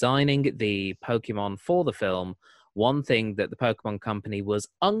in designing the Pokemon for the film, one thing that the Pokemon Company was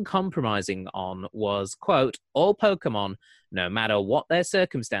uncompromising on was, quote, all Pokemon, no matter what their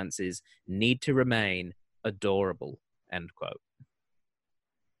circumstances, need to remain adorable, end quote.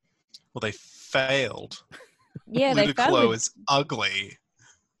 Well, they failed. Yeah, they failed. Ludicolo is ugly.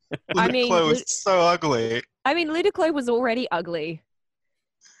 I mean, Ludicolo is so ugly. I mean, Ludicolo was already ugly.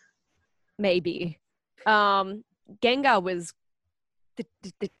 Maybe. Gengar was just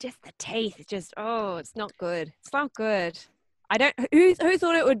the teeth. Just it's not good. It's not good. I don't. Who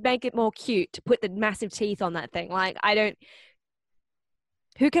thought it would make it more cute to put the massive teeth on that thing? Like, I don't.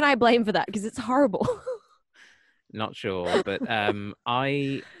 Who can I blame for that? Because it's horrible. Not sure, but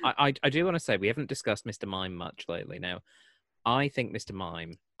I do want to say we haven't discussed Mr. Mime much lately. Now, I think Mr.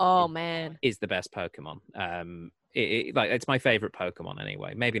 Mime is the best Pokemon. It's my favorite Pokemon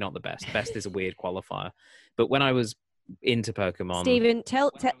anyway. Maybe not the best. Best is a weird qualifier. But when I was into Pokemon,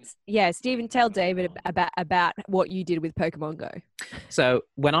 Stephen, tell David about what you did with Pokemon Go. So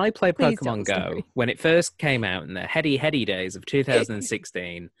when I played Please Pokemon tell the Go, story. when it first came out in the heady days of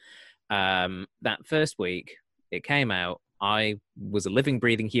 2016, that first week it came out, I was a living,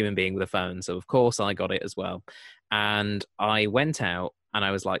 breathing human being with a phone, so of course I got it as well. And I went out and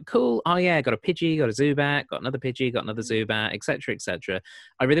I was like, cool, oh yeah, got a Pidgey, got a Zubat, got another Pidgey, got another Zubat, etc., etc.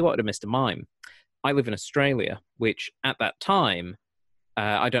 I really wanted a Mr. Mime. I live in Australia, which at that time,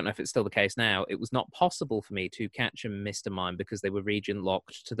 I don't know if it's still the case now, it was not possible for me to catch a Mr. Mime because they were region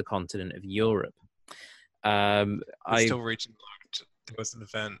locked to the continent of Europe. Still region locked. There was an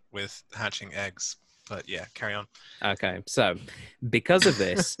event with hatching eggs. But yeah, carry on. Okay, so because of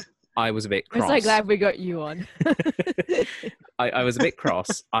this, I was a bit cross. I'm so glad we got you on. I was a bit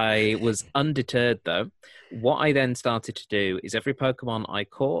cross. I was undeterred, though. What I then started to do is every Pokemon I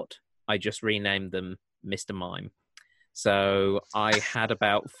caught, I just renamed them Mr. Mime. So I had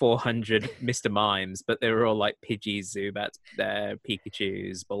about 400 Mr. Mimes, but they were all like Pidgeys, Zubats,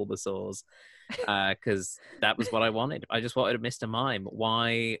 Pikachus, Bulbasaurs, because that was what I wanted. I just wanted a Mr. Mime.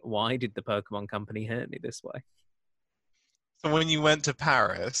 Why did the Pokemon Company hurt me this way? So when you went to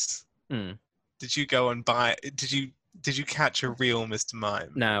Paris, did you go and buy? Did you Did you catch a real Mr.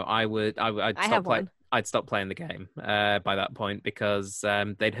 Mime? No, I'd I stop have playing. one. I'd stop playing the game by that point because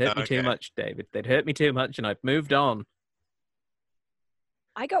they'd hurt me too Okay. much, David. They'd hurt me too much, and I've moved on.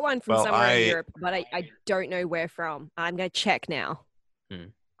 I got one from Well, somewhere in Europe, but I don't know where from. I'm going to check now. Hmm.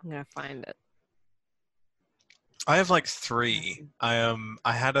 I'm going to find it. I have like 3. I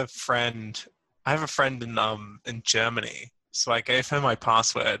had a friend. I have a friend in Germany, so I gave her my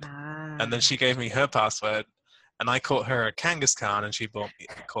password, and then she gave me her password, and I caught her a Kangaskhan, and she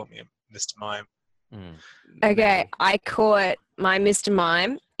caught me a Mr. Mime. Okay, I caught my Mr.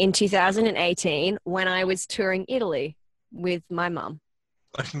 Mime in 2018 when I was touring Italy with my mum.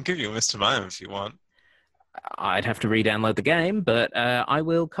 I can give you a Mr. Mime if you want. I'd have to re-download the game, but I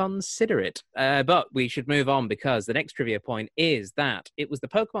will consider it. But we should move on because the next trivia point is that it was the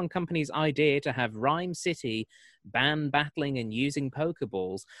Pokemon Company's idea to have Rhyme City ban battling and using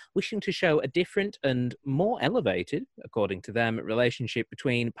Pokeballs, wishing to show a different and more elevated, according to them, relationship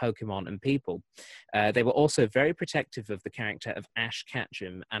between Pokemon and people. They were also very protective of the character of Ash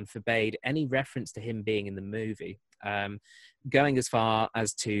Ketchum and forbade any reference to him being in the movie. Going as far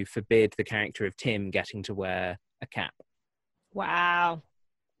as to forbid the character of Tim getting to wear a cap. Wow.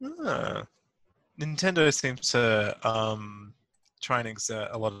 Nintendo seems to try and exert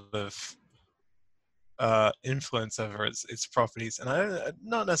a lot of influence over its properties, and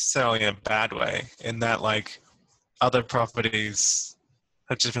not necessarily in a bad way, in that like other properties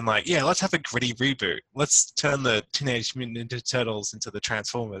have just been like, yeah, let's have a gritty reboot. Let's turn the Teenage Mutant Ninja Turtles into the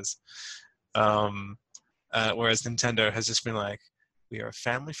Transformers. Whereas Nintendo has just been like, we are a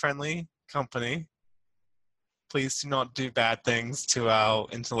family-friendly company. Please do not do bad things to our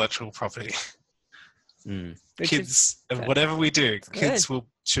intellectual property. Kids, whatever we do, kids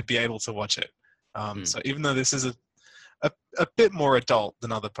should be able to watch it. So even though this is a bit more adult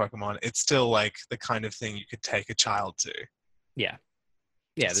than other Pokemon, it's still like the kind of thing you could take a child to. Yeah.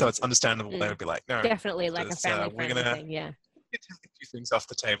 So it's understandable they would be like, no. Definitely like a family-friendly thing, yeah. Take a few things off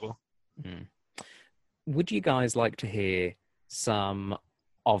the table. Would you guys like to hear some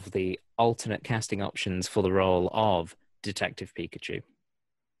of the alternate casting options for the role of Detective Pikachu?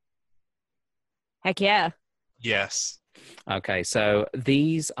 Heck yeah. Yes. Okay, so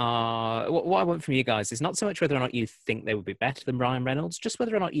these are... What I want from you guys is not so much whether or not you think they would be better than Ryan Reynolds, just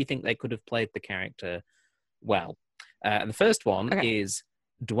whether or not you think they could have played the character well. And the first one is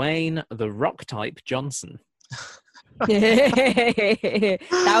Dwayne the Rock-type Johnson.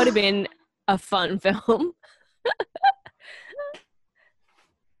 That would have been a fun film.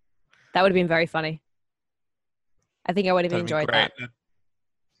 That would have been very funny. I think I would have enjoyed that.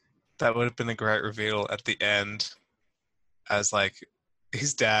 That would have been a great reveal at the end, as like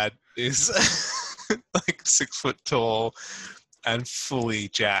his dad is like 6 foot tall and fully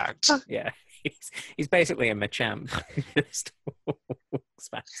jacked. Yeah, he's basically a Machamp. Just walks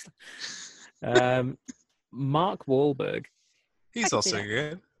fast. Mark Wahlberg. He's also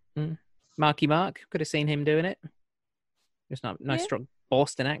good. Marky Mark, could have seen him doing it. Just nice strong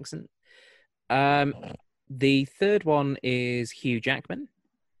Boston accent. The third one is Hugh Jackman.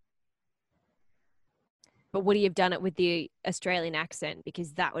 But would he have done it with the Australian accent?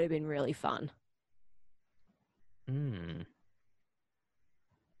 Because that would have been really fun. Or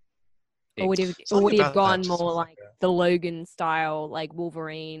would he have gone more like the Logan style, like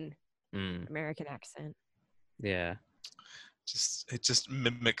Wolverine, American accent? Yeah. It just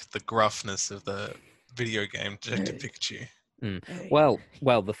mimicked the gruffness of the video game Detective Pikachu.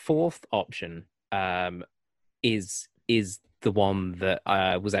 Well, the fourth option is the one that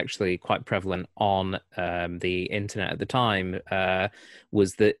was actually quite prevalent on the internet at the time.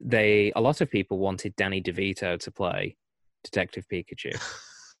 Was that a lot of people wanted Danny DeVito to play Detective Pikachu.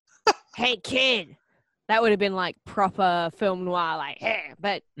 Hey kid, that would have been like proper film noir, like hey.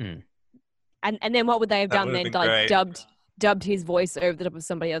 But and then what would they have done then? Like dubbed his voice over the top of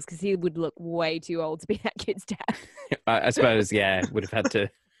somebody else because he would look way too old to be that kid's dad. I suppose, yeah, would have had to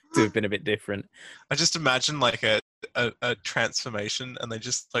have been a bit different. I just imagine like a transformation and they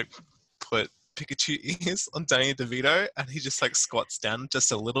just like put Pikachu ears on Danny DeVito and he just like squats down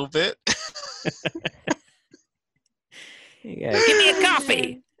just a little bit. Yeah, give me a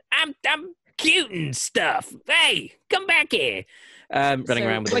coffee. I'm cute and stuff. Hey, come back here. Running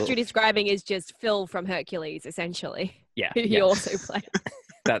around with what you're describing is just Phil from Hercules, essentially. Yeah, he also played.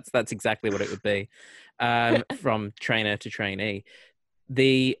 That's exactly what it would be. From trainer to trainee.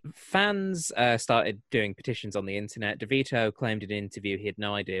 The fans started doing petitions on the internet. DeVito claimed in an interview he had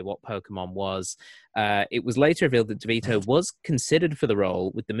no idea what Pokemon was. It was later revealed that DeVito was considered for the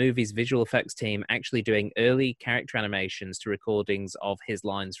role, with the movie's visual effects team actually doing early character animations to recordings of his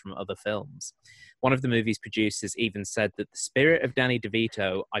lines from other films. One of the movie's producers even said that the spirit of Danny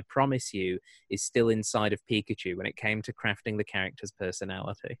DeVito, I promise you, is still inside of Pikachu when it came to crafting the character's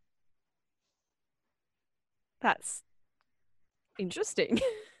personality. That's interesting.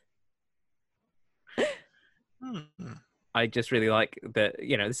 I just really like that,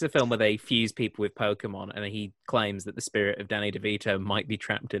 this is a film where they fuse people with Pokemon, and he claims that the spirit of Danny DeVito might be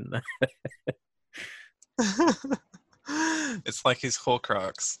trapped in there. It's like his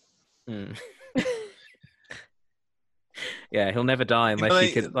Horcrux. Yeah, he'll never die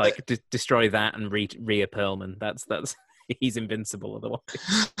unless you could destroy that and Rhea Perlman. That's he's invincible otherwise.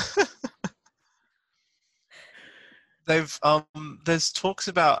 There's talks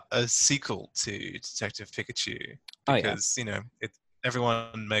about a sequel to Detective Pikachu because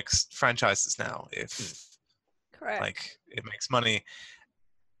everyone makes franchises now if Correct. it makes money.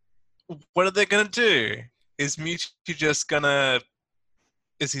 What are they gonna do? Is his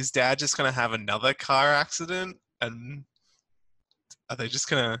dad just gonna have another car accident, and are they just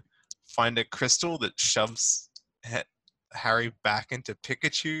gonna find a crystal that shoves Harry back into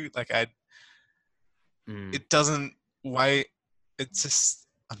Pikachu? It doesn't. Why? It's just,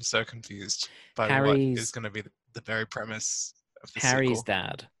 I'm so confused by what is going to be the very premise of the Harry's sequel.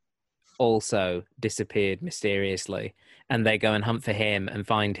 dad also disappeared mysteriously, and they go and hunt for him and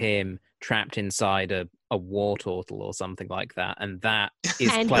find him trapped inside a war turtle or something like that, and that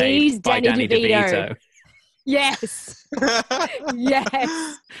is and played he's by Danny DeVito. Yes.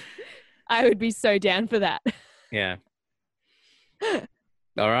 Yes. I would be so down for that. Yeah.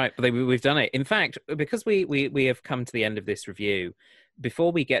 All right, we've done it. In fact, because we have come to the end of this review,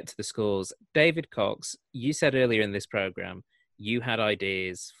 before we get to the scores, David Cox, you said earlier in this program you had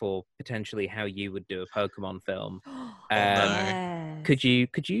ideas for potentially how you would do a Pokemon film. No. Could you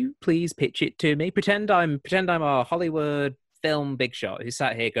please pitch it to me? Pretend I'm a Hollywood film big shot who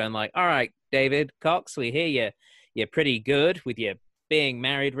sat here going like, all right, David Cox, we hear you're pretty good with your being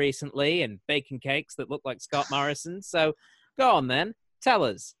married recently and baking cakes that look like Scott Morrison. So go on then. Tell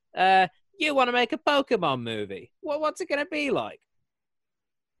us, you want to make a Pokemon movie. What's it going to be like?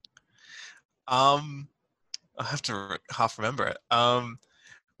 I have to half remember it.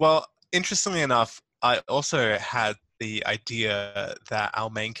 Well, interestingly enough, I also had the idea that our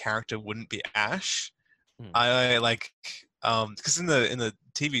main character wouldn't be Ash. I because in the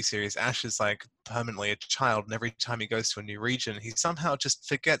TV series, Ash is like permanently a child, and every time he goes to a new region, he somehow just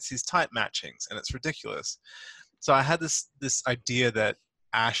forgets his type matchings, and it's ridiculous. So I had this idea that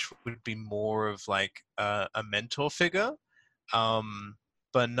Ash would be more of like a mentor figure,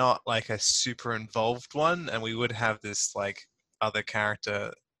 but not like a super involved one. And we would have this like other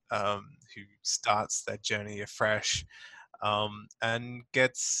character who starts their journey afresh and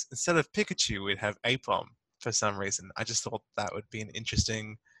gets, instead of Pikachu, we'd have Apom for some reason. I just thought that would be an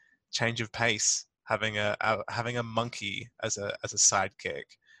interesting change of pace, having a monkey as a sidekick.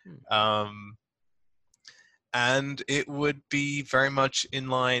 And it would be very much in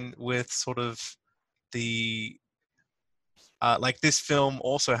line with sort of the like this film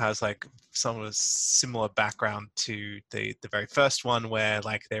also has like some of a similar background to the very first one, where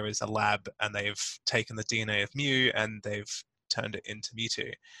like there is a lab and they've taken the DNA of Mew and they've turned it into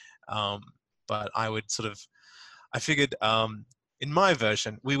Mewtwo. But I figured in my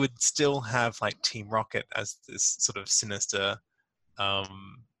version we would still have like Team Rocket as this sort of sinister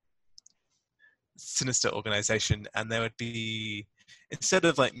organization, and there would be, instead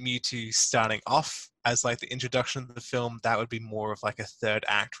of like Mewtwo starting off as like the introduction of the film, that would be more of like a third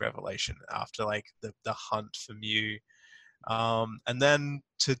act revelation after like the hunt for Mew, and then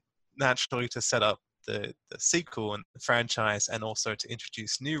to set up the sequel and the franchise, and also to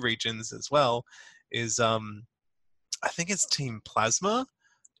introduce new regions as well, is I think it's Team Plasma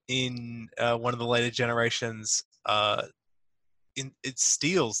in one of the later generations. It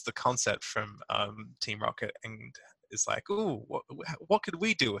steals the concept from Team Rocket and is like, ooh, what could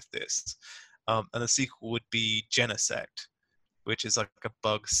we do with this? And the sequel would be Genesect, which is like a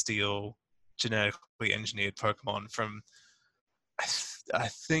bug steal, genetically engineered Pokemon from, I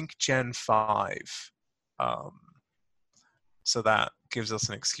think, Gen 5. So that gives us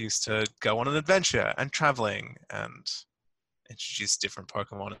an excuse to go on an adventure and traveling and introduce different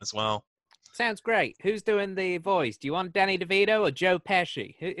Pokemon as well. Sounds great. Who's doing the voice? Do you want Danny DeVito or Joe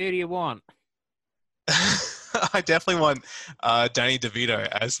Pesci? Who do you want? I definitely want Danny DeVito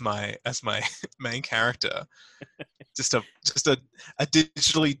as my main character. just a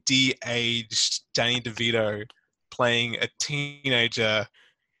digitally de-aged Danny DeVito playing a teenager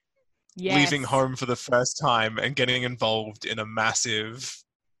leaving home for the first time and getting involved in a massive,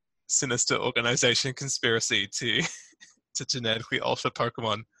 sinister organization conspiracy to genetically alter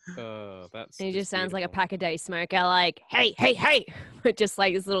Pokemon. Oh, that's. And he just sounds like a beautiful. pack-a-day smoker, like, hey, hey, hey! Just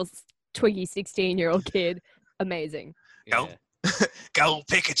like this little twiggy 16-year-old kid. Amazing. Go. Yeah. Go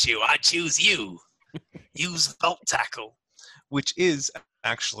Pikachu, I choose you. Use Volt Tackle. Which is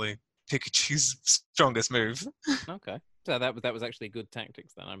actually Pikachu's strongest move. Okay. So that was actually good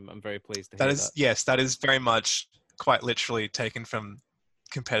tactics then. I'm very pleased to That hear is that. yes, that is very much quite literally taken from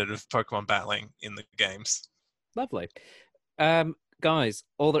competitive Pokemon battling in the games. Lovely. Guys,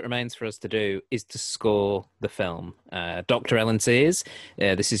 all that remains for us to do is to score the film. Dr. Ellen Sears,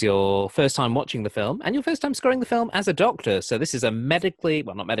 this is your first time watching the film and your first time scoring the film as a doctor. So this is a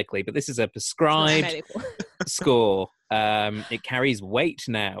not medically, but this is a prescribed score. It carries weight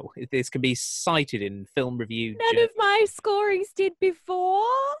now. This can be cited in film review. None of my scorings did before.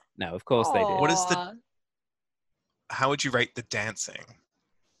 No, of course they did. What is how would you rate the dancing?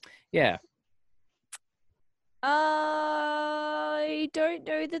 Yeah. I don't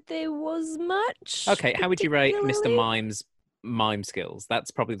know that there was much. Okay, how would you rate Mr. particularly. Mime's mime skills? That's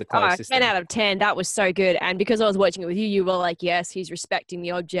probably the Oh, closest. 10 thing. out of 10. That was so good. And because I was watching it with you, you were like, yes, he's respecting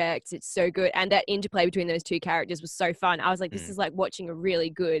the objects. It's so good. And that interplay between those two characters was so fun. I was like, this is like watching a really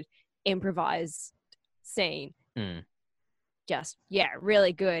good improvised scene. Just, yeah,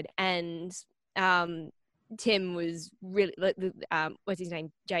 really good. And Tim was really, what's his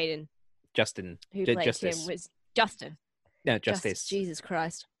name? Jaden. Justin. Who played Justice. Tim was Justin. No, Justice. Jesus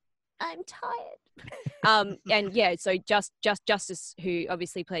Christ. I'm tired. And yeah, so Justice, who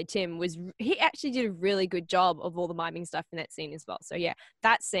obviously played Tim, he actually did a really good job of all the miming stuff in that scene as well. So yeah,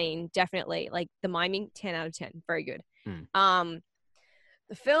 that scene definitely, like the miming, 10 out of 10, very good. The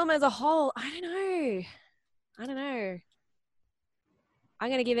film as a whole, I don't know. I'm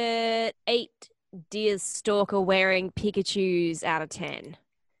gonna give it 8 Deer Stalker wearing Pikachus out of 10.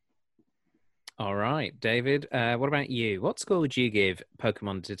 All right, David, what about you? What score would you give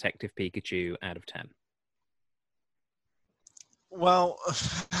Pokemon Detective Pikachu out of 10? Well,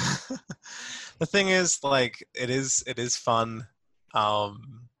 the thing is, like, it is fun, and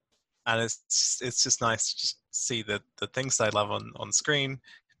it's just nice to just see the things that I love on screen,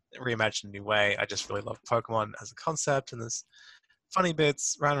 reimagined in a new way. I just really love Pokemon as a concept, and there's funny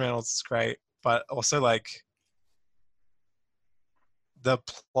bits. Ryan Reynolds is great, but also like the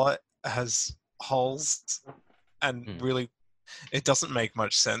plot has holes, and really, it doesn't make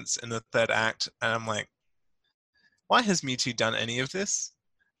much sense in the third act. And I'm like, why has Mewtwo done any of this?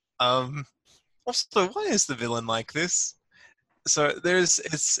 Also, why is the villain like this? So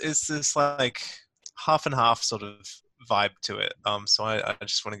it's this like half and half sort of vibe to it. So I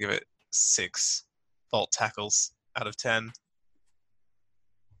just want to give it 6 Volt Tackles out of 10.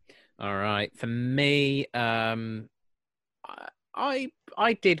 All right, for me, I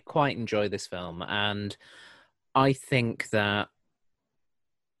did quite enjoy this film, and I think that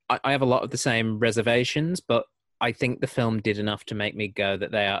I have a lot of the same reservations, but I think the film did enough to make me go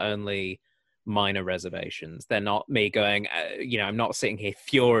that they are only minor reservations. They're not me going, I'm not sitting here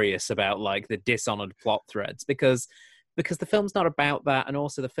furious about like the dishonored plot threads because the film's not about that, and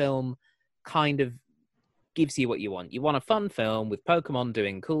also the film kind of gives you what you want. You want a fun film with Pokemon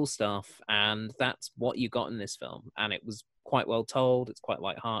doing cool stuff, and that's what you got in this film. And it was quite well told. It's quite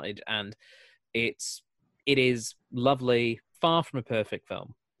lighthearted, and it is lovely. Far from a perfect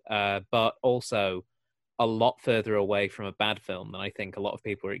film, but also a lot further away from a bad film than I think a lot of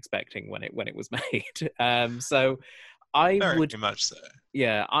people were expecting when it was made. So I Very would much so.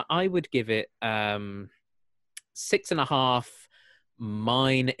 Yeah, I would give it 6.5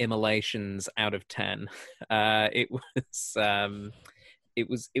 mine immolations out of 10. It was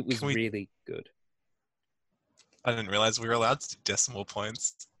really good. I didn't realize we were allowed to do decimal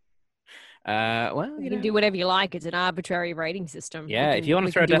points. Well, you can do whatever you like. It's an arbitrary rating system. Yeah, if you want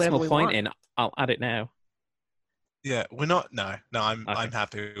to throw a decimal point in, I'll add it now. Yeah, we're not. No. I'm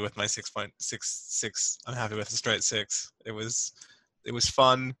happy with my 6.66. I'm happy with a straight 6. It was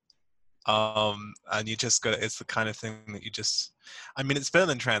fun. And you just got. It's the kind of thing that you just. I mean, it's better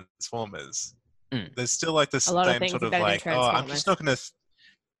than Transformers. There's still like this same sort of like, I'm just not gonna.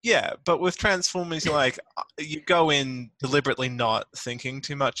 Yeah, but with Transformers, you're like, you go in deliberately not thinking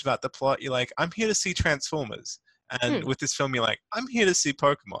too much about the plot. You're like, I'm here to see Transformers. And with this film, you're like, I'm here to see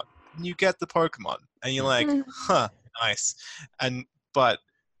Pokemon. And you get the Pokemon. And you're like, huh, nice. But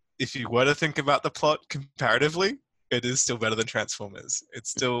if you were to think about the plot comparatively, it is still better than Transformers. It's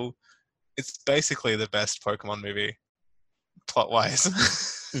still it's basically the best Pokemon movie plot-wise.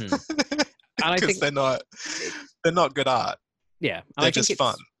 And I Because think they're not good art. Yeah, They're just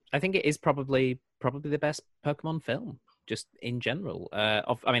fun. I think it is probably the best Pokemon film, just in general.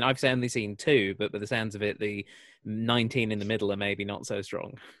 I mean, I've only seen 2, but by the sounds of it, the 19 in the middle are maybe not so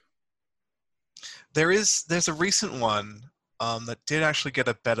strong. There's a recent one that did actually get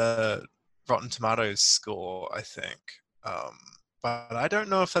a better Rotten Tomatoes score, I think. But I don't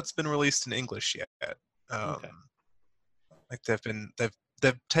know if that's been released in English yet. Okay. Like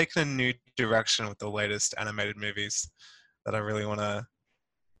they've taken a new direction with the latest animated movies that I really want to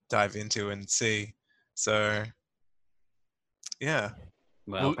dive into and see. So yeah,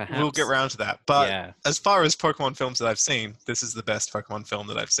 Well, we'll get perhaps. around to that. But Yeah, as far as Pokemon films that I've seen, this is the best Pokemon film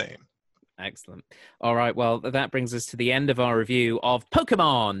that I've seen. excellent. All right, well, that brings us to the end of our review of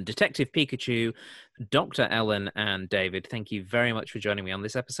Pokemon, Detective Pikachu, Dr. Ellen, and David. Thank you very much for joining me on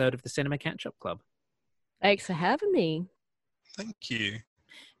this episode of the Cinema Catch-Up Club. Thanks for having me. Thank you.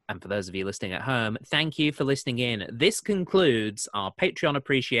 And for those of you listening at home, thank you for listening in. This concludes our Patreon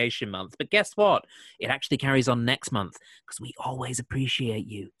Appreciation Month. But guess what? It actually carries on next month because we always appreciate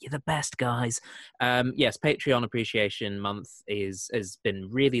you. You're the best, guys. Yes, Patreon Appreciation Month has been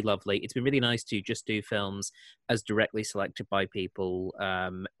really lovely. It's been really nice to just do films as directly selected by people.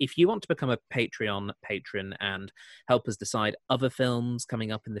 If you want to become a Patreon patron and help us decide other films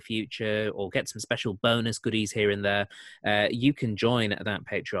coming up in the future or get some special bonus goodies here and there, you can join that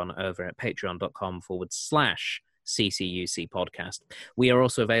Patreon over at patreon.com/CCUC podcast. We are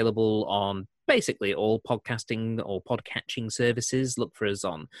also available on basically all podcasting or podcatching services. Look for us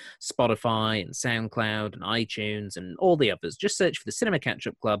on Spotify and SoundCloud and iTunes and all the others. Just search for the Cinema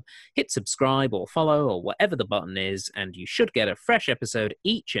Catch-Up Club, hit subscribe or follow or whatever the button is, and you should get a fresh episode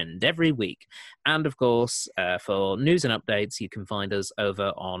each and every week. And of course, for news and updates, you can find us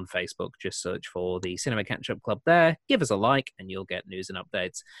over on Facebook. Just search for the Cinema Catch-Up Club there. Give us a like and you'll get news and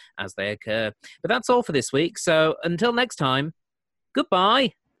updates as they occur. But that's all for this week. So until next time,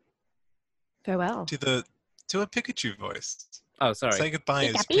 goodbye. Farewell. Do a Pikachu voice. Oh, sorry. Say goodbye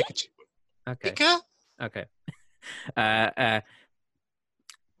as Pika-pee? Pikachu. Okay. Pika? Okay.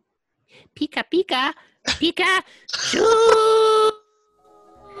 Pika, Pika, Pikachu!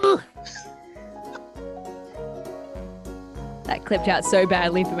 That clipped out so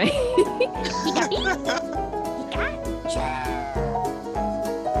badly for me.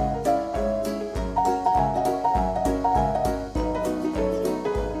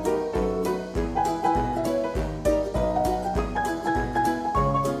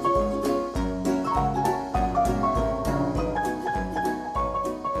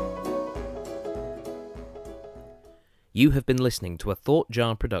 You have been listening to a Thought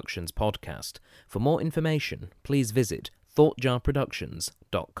Jar Productions podcast. For more information, please visit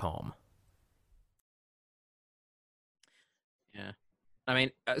thoughtjarproductions.com. Yeah. I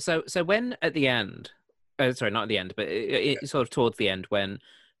mean, so when at the end, sorry, not at the end, but it sort of towards the end when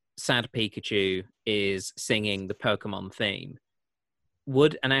Sad Pikachu is singing the Pokemon theme,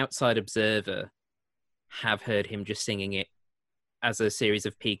 would an outside observer have heard him just singing it as a series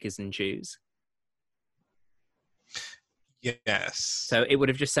of Pikas and Chews? Yes. So it would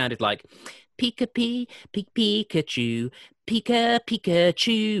have just sounded like Pika-pee, Pikachu, Pika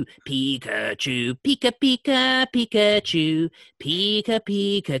Pikachu, Pikachu, Pika Pika Pikachu, Pika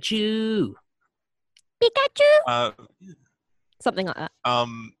Pikachu. Pikachu? Something like that.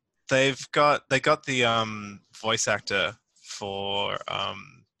 They got the voice actor for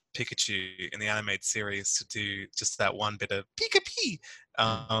Pikachu in the animated series to do just that one bit of Pika-pee.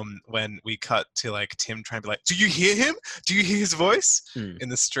 When we cut to like Tim trying to be like, do you hear him? Do you hear his voice in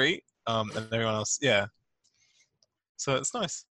the street? And everyone else, yeah. So it's nice.